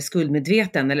skamfylld eller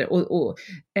skuldmedveten eller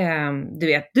du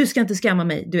vet, du ska inte skamma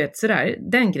mig, du vet sådär,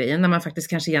 den grejen när man faktiskt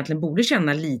kanske egentligen borde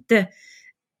känna lite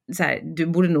så här, du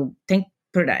borde nog tänka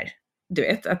på det där, du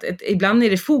vet, att ibland är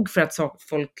det fog för att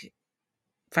folk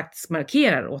faktiskt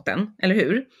markerar åt den, eller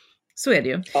hur? Så är det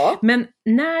ju. Ja. Men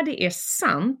när det är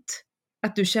sant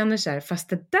att du känner så här, fast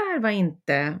det där var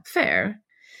inte fair,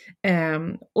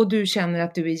 och du känner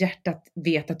att du i hjärtat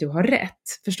vet att du har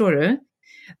rätt, förstår du?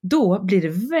 Då blir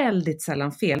det väldigt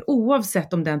sällan fel,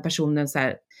 oavsett om den personen så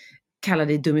här kallar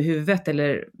dig dum i huvudet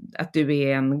eller att du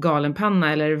är en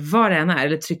galenpanna eller vad det än är,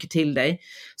 eller trycker till dig.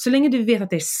 Så länge du vet att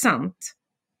det är sant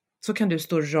så kan du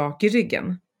stå rak i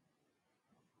ryggen.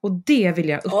 Och det vill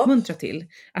jag uppmuntra till.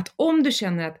 Att om du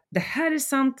känner att det här är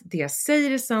sant, det jag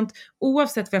säger är sant,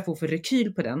 oavsett vad jag får för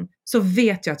rekyl på den, så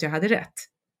vet jag att jag hade rätt.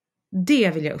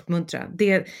 Det vill jag uppmuntra.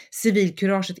 Det är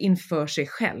civilkuraget inför sig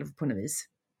själv på något vis.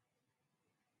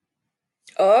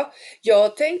 Ja,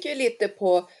 jag tänker lite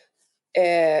på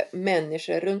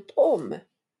människor runt om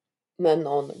när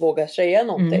någon vågar säga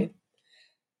någonting.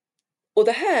 Och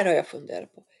det här har jag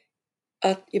funderat på.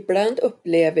 Att ibland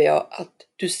upplever jag att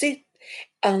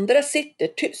andra sitter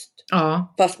tyst.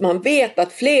 Ja. Fast man vet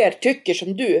att fler tycker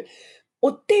som du.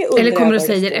 Och det eller kommer och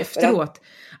säger efteråt.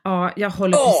 Ja, jag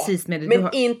håller precis med dig.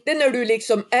 Men inte när du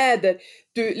liksom är där.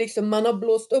 Du liksom, man har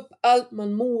blåst upp allt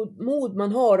mod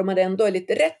man har och man ändå är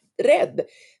lite rädd.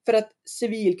 För att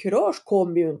civilkurage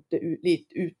kommer ju inte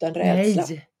lite utan rädsla.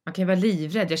 Nej, man kan ju vara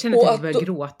livrädd. Jag känner att jag började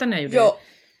gråta när jag gjorde det.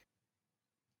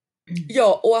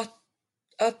 Ja, och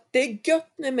att det är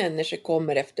gött när människor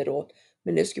kommer efteråt.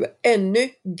 Men det skulle vara ännu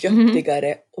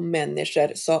göttigare om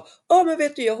människor sa, men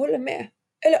vet du, jag håller med.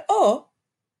 Eller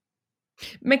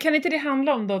Men kan inte det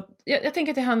handla om då? Jag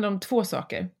tänker att det handlar om två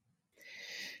saker.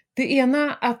 Det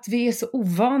ena, att vi är så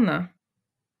ovana.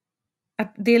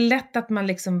 Att det är lätt att man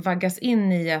liksom vaggas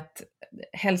in i att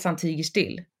hälsan tiger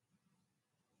still.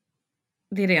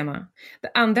 Det är det ena.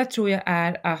 Det andra tror jag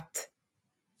är att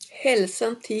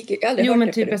hälsan tiger.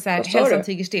 Men typ så här, hälsan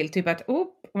tiger still. Typ att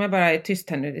om jag bara är tyst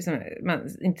här nu, liksom, man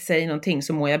inte säger någonting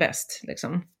så mår jag bäst.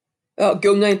 Liksom. Ja,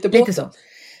 gunga inte bort. Lite så.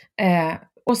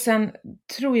 Och sen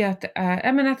tror jag att det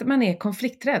är, att man är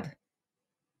konflikträdd.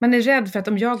 Man är rädd för att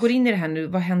om jag går in i det här nu,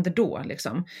 vad händer då?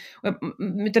 Liksom?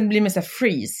 Utan det blir mer så här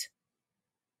freeze.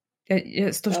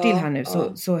 Jag står still här nu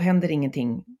så händer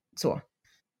ingenting så.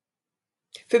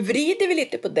 För vrider vi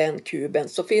lite på den kuben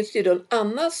så finns det ju då en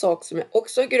annan sak som jag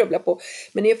också grubblar på.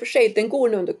 Men i och för sig, den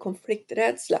går under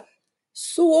konflikträdsla.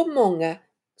 Så många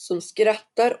som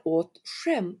skrattar åt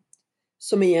skämt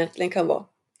som egentligen kan vara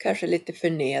kanske lite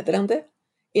förnedrande.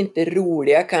 Inte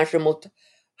roliga kanske mot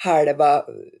halva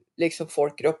liksom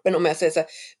folkgruppen. Om jag säger så här,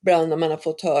 ibland när man har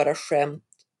fått höra skämt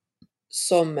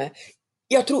som...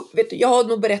 Jag tror, jag har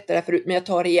nog berättat det här förut, men jag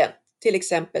tar det igen. Till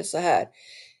exempel så här.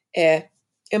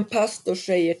 En pastor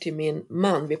säger till min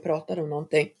man, vi pratar om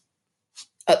någonting,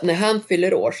 att när han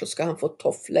fyller år så ska han få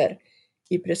tofflor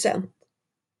i present.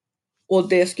 Och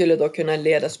det skulle då kunna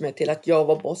ledas med till att jag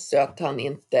var bossig, att han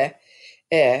inte...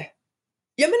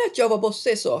 jag menar att jag var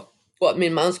bossig så. Och att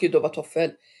min man skulle då vara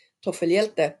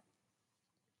toffelhjälte.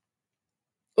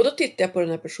 Och då tittade jag på den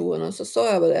här personen och så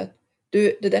sa jag det.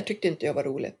 Du, det där tyckte inte jag var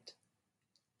roligt.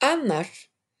 Annars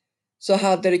så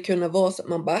hade det kunnat vara så att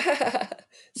man bara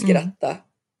skratta.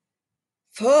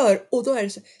 Och då är det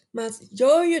så, man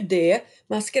gör ju det,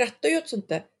 man skrattar ju åt sånt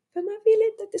där. För man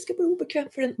vill inte att det ska bli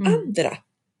obekvämt för den andra.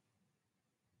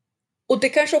 Och det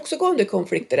kanske också går under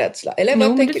konflikträdsla. Eller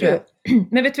vad tänker du?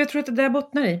 Men vet du vad jag tror att det där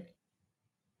bottnar i?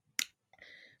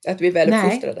 Att vi är väl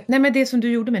uppfostrade. Nej, men det som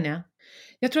du gjorde menar jag.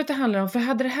 Jag tror att det handlar om, för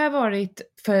hade det här varit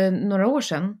för några år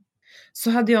sedan så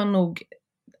hade jag nog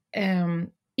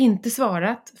inte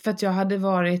svarat för att jag hade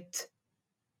varit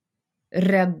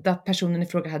rädd att personen i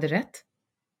fråga hade rätt.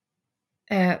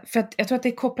 För att jag tror att det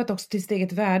är kopplat också till sitt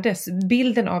eget värde,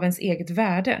 bilden av ens eget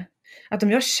värde. Att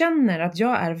om jag känner att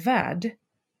jag är värd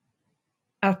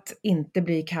att inte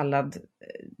bli kallad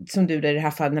som du där i det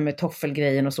här fallet med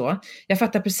toffelgrejen och så. Jag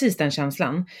fattar precis den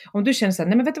känslan. Om du känner så här,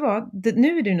 nej men vet du vad,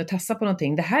 nu är du inne och tassar på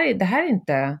någonting. Det här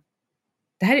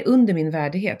är under min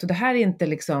värdighet och det här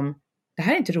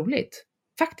är inte roligt.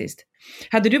 Faktiskt.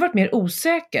 Hade du varit mer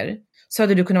osäker så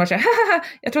hade du kunnat vara så här,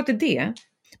 jag tror att det är det.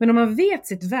 Men om man vet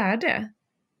sitt värde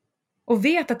och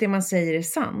vet att det man säger är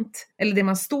sant, eller det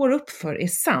man står upp för är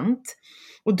sant,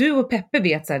 Och du och Peppe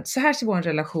vet så här ser vår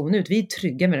relation ut. Vi är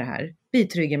trygga med det här. Vi är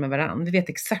trygga med varandra. Vi vet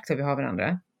exakt vad vi har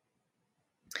varandra.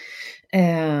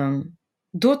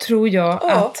 Då tror jag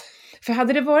Ja. att, för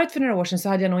hade det varit för några år sedan så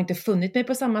hade jag nog inte funnit mig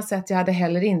på samma sätt. Jag hade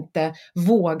heller inte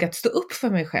vågat stå upp för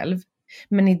mig själv.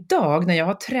 Men idag när jag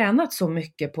har tränat så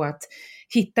mycket på att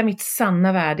hitta mitt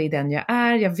sanna värde i den jag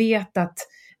är. Jag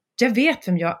vet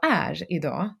vem jag är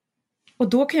idag. Och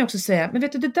då kan jag också säga, men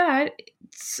vet du det där,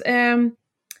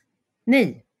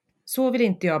 nej, så vill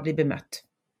inte jag bli bemött.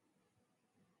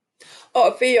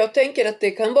 Ja, för jag tänker att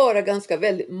det kan vara ganska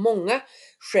väldigt många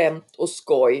skämt och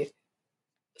skoj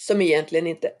som egentligen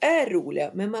inte är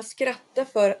roliga, men man skrattar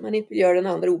för att man inte gör den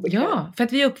andra obekväm. Ja, för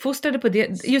att vi är uppfostrade på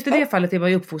det. Just i det fallet är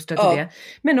vi uppfostrade till det.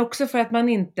 Men också för att man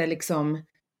inte liksom,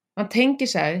 man tänker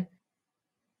så här,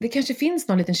 det kanske finns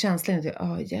någon liten känsla i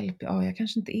hjälp, jag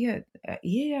kanske inte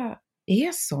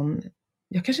är sån.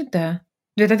 Jag kanske inte,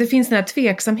 du vet att det finns den här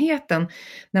tveksamheten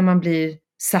när man blir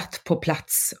satt på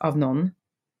plats av någon.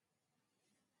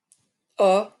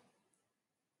 Ja.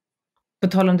 På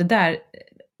tal om det där,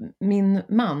 min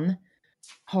man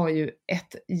har ju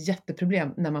ett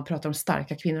jätteproblem när man pratar om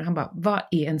starka kvinnor. Han bara, vad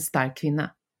är en stark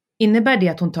kvinna? Innebär det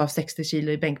att hon tar 60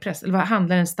 kilo i bänkpress? Eller vad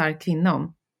handlar en stark kvinna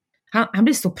om? Han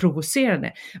blir så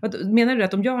provocerande. Menar du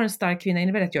att om jag har en stark kvinna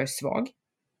innebär det att jag är svag?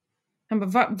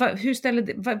 Han bara,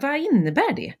 vad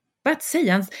innebär det? Vad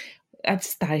säger han? Att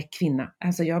stark kvinna.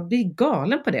 Alltså jag blir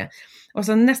galen på det. Och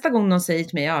så nästa gång någon säger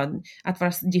till mig att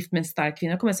vara gift med en stark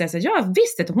kvinna kommer jag säga så här, ja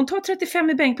visst det, hon tar 35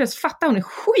 i bänkpress, fatta hon är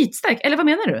skitstark. Eller vad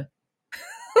menar du?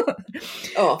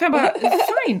 Ja. För jag bara,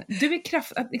 fine, du är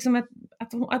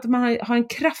att man har en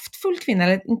kraftfull kvinna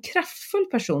eller en kraftfull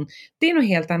person, det är nog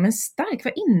helt annat, men stark,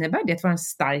 vad innebär det att vara en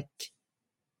stark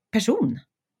person?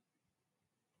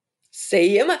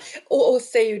 Säger man, och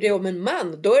säger det om en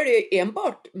man, då är det ju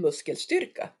enbart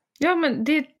muskelstyrka. Ja, men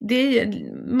det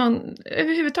är man,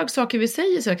 överhuvudtaget saker vi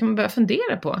säger så kan man börja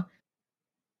fundera på.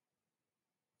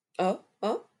 Ja.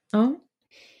 Ja.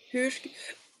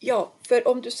 Ja, för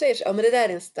om du säger så, men det där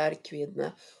är en stark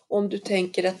kvinna. Om du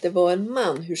tänker att det var en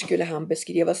man, hur skulle han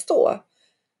beskrivas då?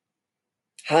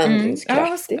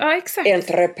 Handlingskraftig, Ja, exakt.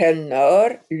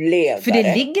 entreprenör, ledare. För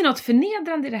det ligger något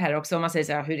förnedrande i det här också om man säger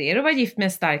så här, hur är det att vara gift med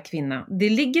en stark kvinna? Det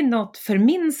ligger något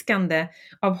förminskande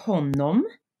av honom,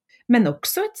 men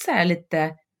också ett så här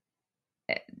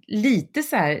lite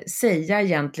så här säga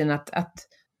egentligen att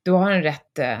du har en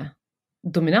rätt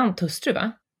dominant hustru,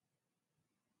 va?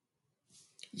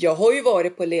 Jag har ju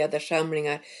varit på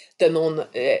ledarsamlingar där någon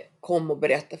kom och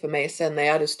berättade för mig sen när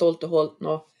jag hade stolt och hållit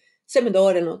något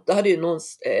seminarium. Då hade ju någon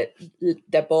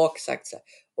där bak sagt så här,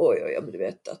 oj, men du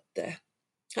vet att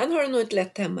han har det nog inte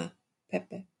lätt hemma,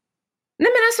 Peppe. Nej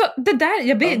men alltså, det där,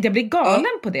 jag blir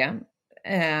galen på det.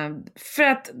 För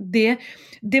att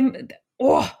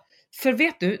för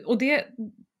vet du, och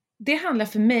det handlar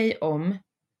för mig om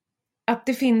att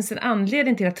det finns en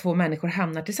anledning till att två människor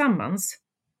hamnar tillsammans.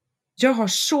 Jag har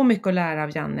så mycket att lära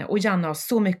av Janne och Janne har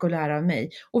så mycket att lära av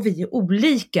mig. Och vi är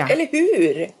olika. Eller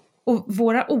hur? Och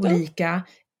våra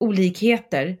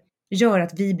olikheter gör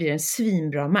att vi blir en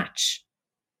svinbra match.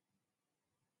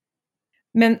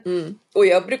 Men, och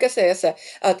jag brukar säga så här,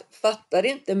 att fattar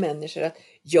inte människor att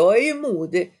jag är ju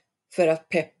modig för att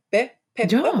Peppe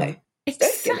peppar mig.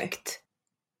 Exakt.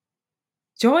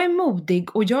 Jag är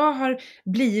modig och jag har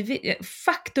blivit,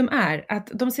 faktum är att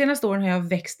de senaste åren har jag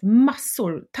växt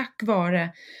massor tack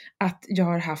vare att jag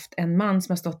har haft en man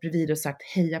som har stått bredvid och sagt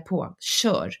heja på,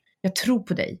 kör, jag tror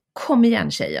på dig, kom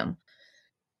igen tjejen.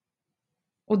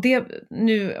 Och det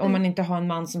nu, om man inte har en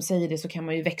man som säger det så kan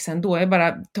man ju växa ändå. Jag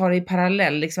bara tar det i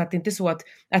parallell, liksom att det inte är så att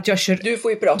jag kör... Du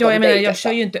får ju prata om dig. Jag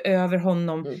kör ju inte över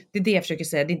honom. Det är det jag försöker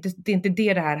säga. Det är inte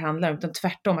det här handlar om, utan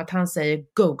tvärtom att han säger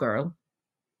go girl.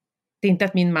 Det är inte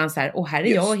att min man säger, här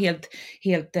är jag helt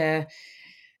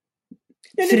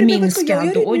förminskad.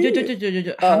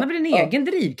 Han har väl en egen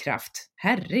drivkraft.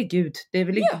 Herregud, det är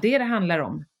väl inte det handlar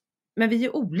om. Men vi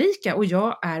är olika och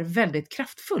jag är väldigt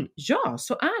kraftfull. Ja,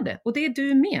 så är det. Och det är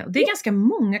du med. Det är ganska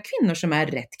många kvinnor som är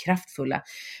rätt kraftfulla.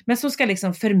 Men som ska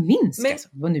liksom förminskas.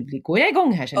 Och nu går jag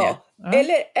igång här känner jag. Ja.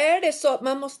 Eller är det så att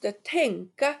man måste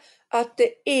tänka att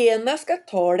det ena ska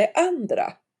ta det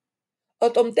andra?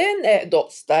 Att om den är då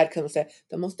stark kan man säga,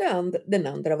 då måste den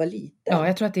andra vara liten. Ja,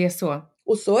 jag tror att det är så.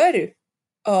 Och så är det.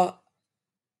 Ja.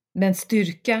 Men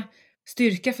styrka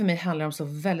för mig handlar om så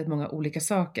väldigt många olika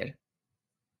saker.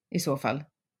 I så fall.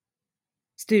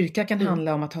 Styrka kan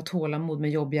handla om att ha tålamod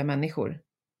med jobbiga människor.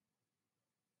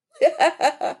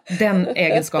 Den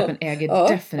egenskapen äger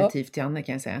definitivt Janne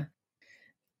kan jag säga.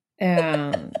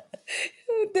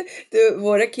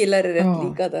 Våra killar är rätt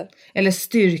lika där. Eller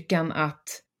styrkan att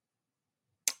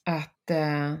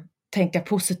tänka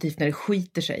positivt när det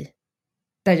skiter sig.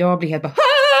 Där jag blir helt bara,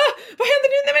 vad händer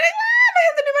nu? Nej, men,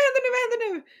 vad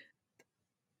händer nu?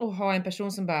 Och ha en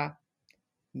person som bara,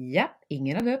 ja,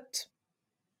 ingen har dött.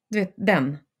 Du vet,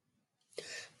 den.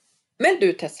 Men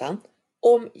du Tessan,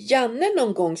 om Janne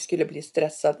någon gång skulle bli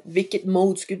stressad, vilket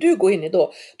mode skulle du gå in i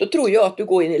då? Då tror jag att du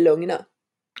går in i lugna.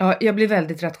 Ja, jag blir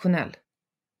väldigt rationell.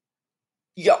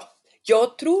 Ja,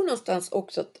 jag tror någonstans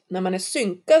också att när man är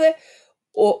synkade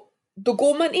och då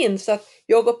går man in så att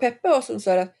jag och Peppe har som så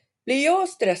här att blir jag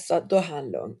stressad då är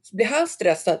han lugn. Blir han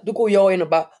stressad då går jag in och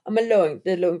bara, ja men lugnt,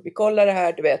 det är lugnt, vi kollar det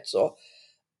här, du vet så.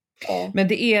 Ja. Men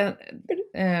det är,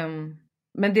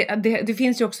 men det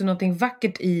finns ju också någonting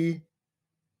vackert i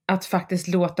att faktiskt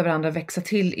låta varandra växa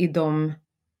till i de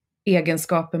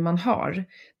egenskaper man har.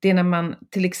 Det är när man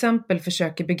till exempel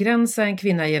försöker begränsa en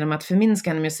kvinna genom att förminska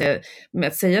henne med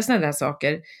att säga sådana där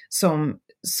saker som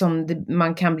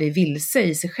man kan bli vilse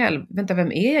i sig själv. Vänta,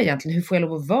 vem är jag egentligen? Hur får jag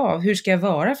lov att vara? Hur ska jag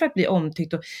vara för att bli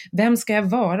omtyckt? Och vem ska jag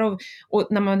vara? Och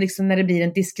när det blir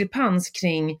en diskrepans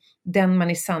kring den man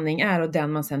i sanning är och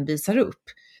den man sen visar upp.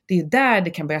 Det är där det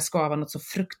kan börja skava något så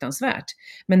fruktansvärt.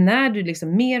 Men när du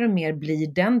liksom mer och mer blir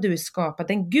den du är skapad,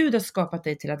 den Gud har skapat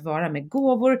dig till att vara med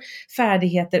gåvor,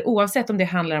 färdigheter, oavsett om det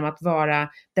handlar om att vara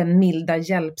den milda,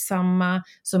 hjälpsamma,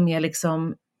 som är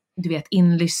liksom, du vet,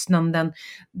 inlyssnanden,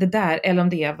 det där, eller om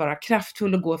det är att vara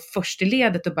kraftfull och gå först i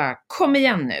ledet och bara, kom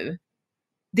igen nu.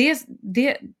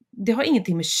 Det har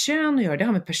ingenting med kön att göra, det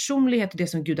har med personlighet och det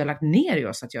som Gud har lagt ner i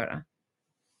oss att göra.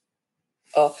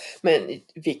 Ja, men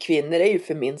vi kvinnor är ju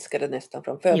förminskade nästan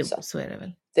från födseln. Jo, så är det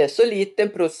väl. Det är så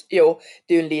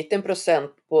det är en liten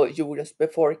procent på jordens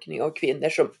befolkning av kvinnor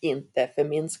som inte är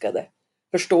förminskade.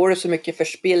 Förstår du så mycket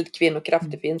förspild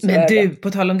kvinnokraft det finns i världen? Men du,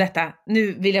 på tal om detta,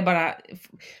 nu vill jag bara,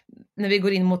 när vi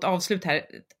går in mot avslut här,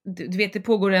 du vet det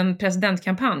pågår en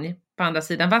presidentkampanj på andra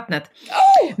sidan vattnet.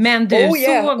 Men du,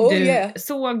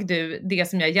 såg du det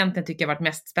som jag egentligen tycker har varit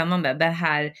mest spännande, det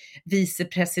här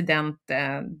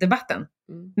vicepresidentdebatten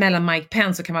mellan Mike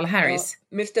Pence och Kamala Harris.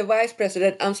 Mr. Vice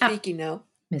President, I'm speaking now.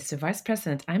 Mr. Vice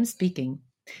President, I'm speaking.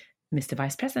 Mr.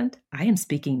 Vice President, I am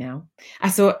speaking now.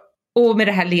 Alltså, och med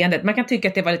det här leendet, man kan tycka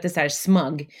att det var lite så här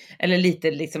smug, eller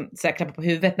lite liksom så här klappa på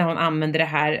huvudet när hon använde det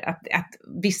här, att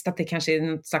visst att det kanske är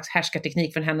någon slags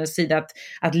härskarteknik från hennes sida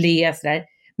att le så där.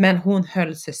 Men hon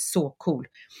höll sig så cool.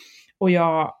 Och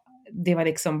det var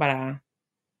liksom bara,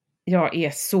 jag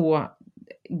är så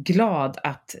glad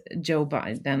att Joe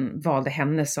Biden valde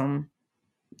henne som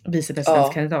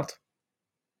vicepresidentskandidat.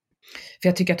 För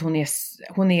jag tycker att hon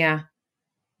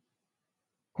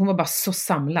var bara så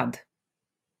samlad.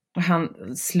 Och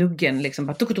han sluggen liksom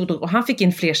bara, och han fick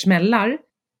in fler smällar.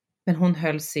 Men hon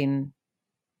höll sin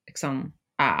liksom,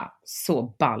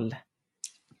 så ball.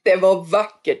 Det var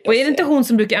vackert. Och är det inte hon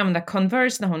som brukar använda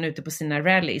Converse när hon är ute på sina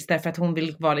rallies? Därför att hon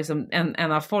vill vara liksom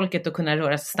en av folket och kunna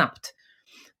röra sig snabbt.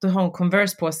 Då har hon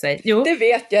Converse på sig. Jo. Det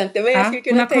vet jag inte, men jag skulle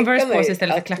kunna tänka mig. Hon har Converse på sig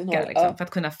istället för klackar. Liksom, för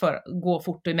att kunna gå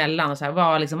fort emellan och så här,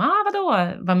 vara liksom,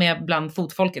 vara med bland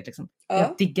fotfolket. Liksom. Ja.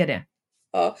 Jag diggar det.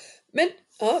 Ja,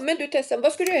 men du Tessan,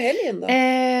 vad ska du göra i helgen då?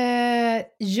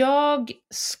 Jag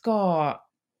ska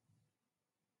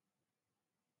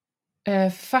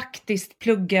faktiskt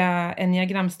plugga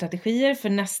enneagramstrategier, för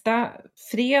nästa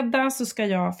fredag så ska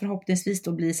jag förhoppningsvis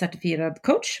då bli certifierad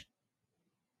coach.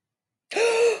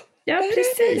 Ja,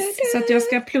 precis. Så att jag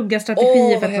ska plugga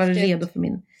strategier för att vara redo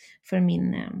för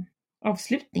min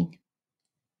avslutning.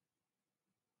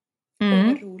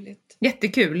 Vad roligt.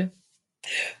 Jättekul.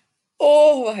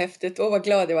 Vad häftigt. Vad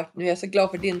glad jag varit nu. Jag är så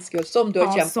glad för din skull. Som du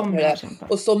har kämpat för det här.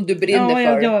 Och som du brinner för.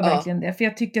 Ja, jag gör verkligen det. För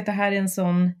jag tycker att det här är en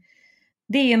sån...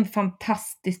 Det är en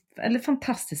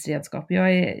fantastisk redskap.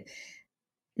 Jag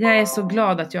är så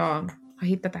glad att jag har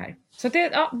hittat det här. Så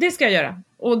det ska jag göra.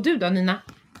 Och du då, Nina?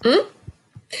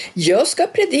 Jag ska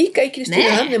predika i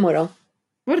Kristinehamn imorgon.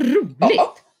 Vad roligt!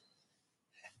 Ja.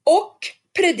 Och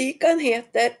predikan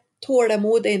heter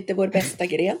Tålamod är inte vår bästa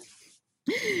gren.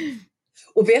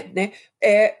 Och vet ni,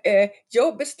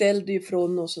 jag beställde ju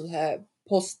från någon sån här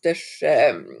posters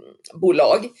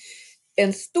bolag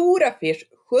en stor affisch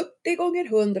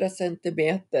 70x100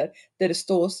 centimeter där det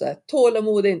står så här: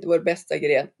 tålamod är inte vår bästa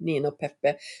gren, Nina och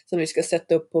Peppe, som vi ska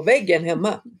sätta upp på väggen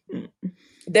hemma.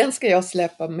 Den ska jag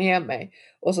släppa med mig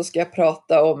och så ska jag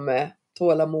prata om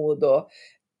tålamod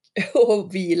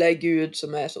och vila i Gud,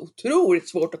 som är så otroligt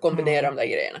svårt att kombinera de där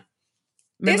grejerna.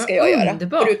 Men det ska jag göra,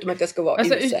 förutom att jag ska vara i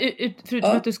huset.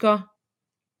 Förutom att du ska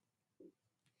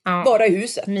vara i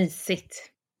huset.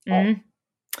 Mysigt.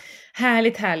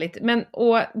 Härligt. Men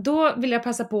och då vill jag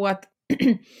passa på att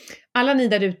alla ni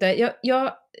där ute,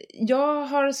 jag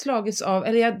har slagits av,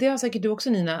 eller det har säkert du också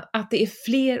Nina, att det är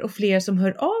fler och fler som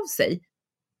hör av sig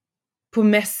på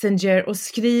Messenger och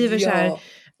skriver så här,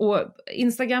 och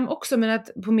Instagram också, men att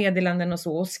på meddelanden och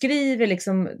så, och skriver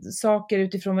liksom saker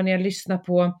utifrån vad ni har lyssnat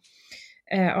på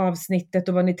avsnittet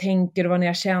och vad ni tänker och vad ni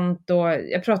har känt. Och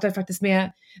jag pratade faktiskt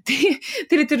med,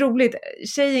 det är lite roligt,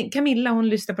 tjejen Camilla, hon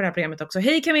lyssnar på det här programmet också.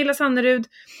 Hej Camilla Sannerud,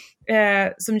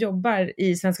 som jobbar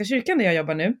i Svenska kyrkan där jag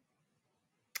jobbar nu,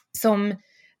 som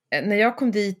när jag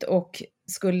kom dit och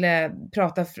skulle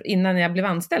prata innan jag blev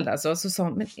anställd, alltså, så sa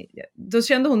hon, men då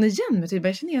kände hon igen mig, typ,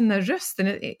 jag känner igen den här rösten,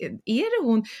 är det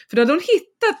hon? För då hade hon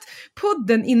hittat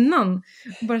podden innan,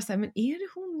 och bara så här, men är det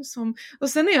hon som, och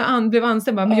sen när jag blev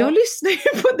anställd, bara, men jag lyssnar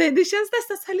ju på dig, det känns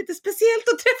nästan så här lite speciellt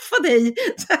att träffa dig,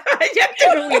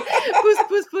 jätteroligt,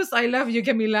 puss, I love you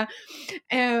Camilla.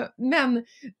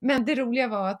 Men det roliga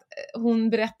var att hon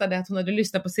berättade att hon hade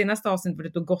lyssnat på senaste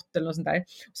avsnittet och gått eller något sånt där,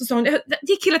 så sa hon, jag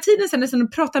gick hela tiden sen nästan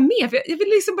att prata med, för jag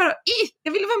ville liksom bara,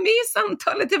 jag ville vara med i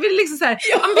samtalet, jag ville liksom så här,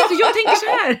 jag tänker så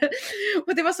här,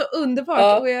 och det var så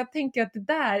underbart, och jag tänker att det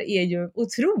där är ju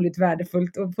otroligt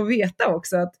värdefullt att få veta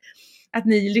också, att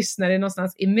ni lyssnare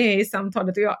någonstans är med i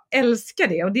samtalet, och jag älskar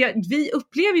det, och vi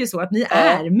upplever ju så att ni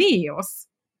är med oss.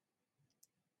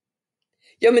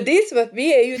 Ja, men det är som att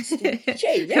vi är ju ett stort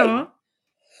tjejer.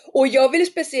 Och jag vill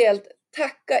speciellt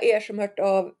tacka er som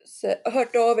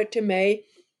hört av er till mig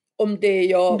om det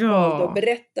jag valde att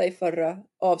berätta i förra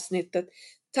avsnittet.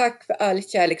 Tack för all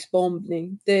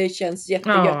kärleksbombning. Det känns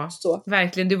jättegött så.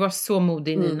 Verkligen, du var så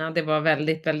modig Nina. Det var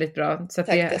väldigt, väldigt bra. Så att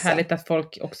det är härligt att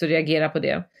folk också reagerar på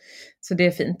det. Så det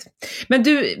är fint. Men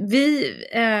du,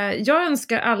 jag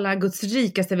önskar alla Guds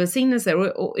rikaste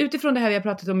välsignelser. Och utifrån det här vi har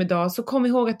pratat om idag, så kom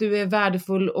ihåg att du är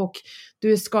värdefull och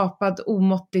du är skapad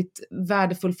omåttligt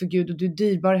värdefull för Gud. Och du är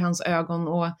dyrbar i hans ögon,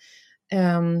 och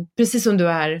precis som du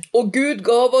är. Och Gud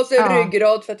gav oss en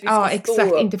ryggrad för att vi ska stå.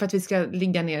 Exakt, inte för att vi ska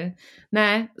ligga ner.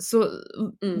 Nej, så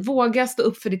våga stå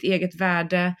upp för ditt eget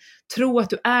värde. Tro att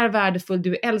du är värdefull,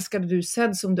 du är älskad, du är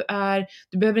sedd som du är.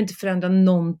 Du behöver inte förändra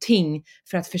någonting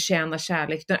för att förtjäna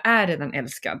kärlek. Du är redan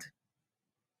älskad.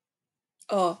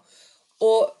 Ja,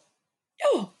 och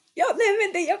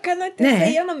nej men jag kan inte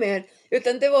säga något mer.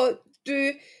 Utan det var,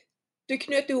 du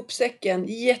knöt ihop säcken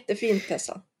jättefint,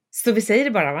 Tessa. Så vi säger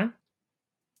det bara, va?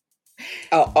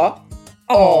 Ja.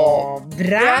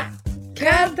 Abrakadabra.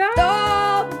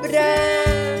 Kadabra.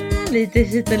 Lite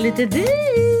hit och lite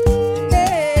dit.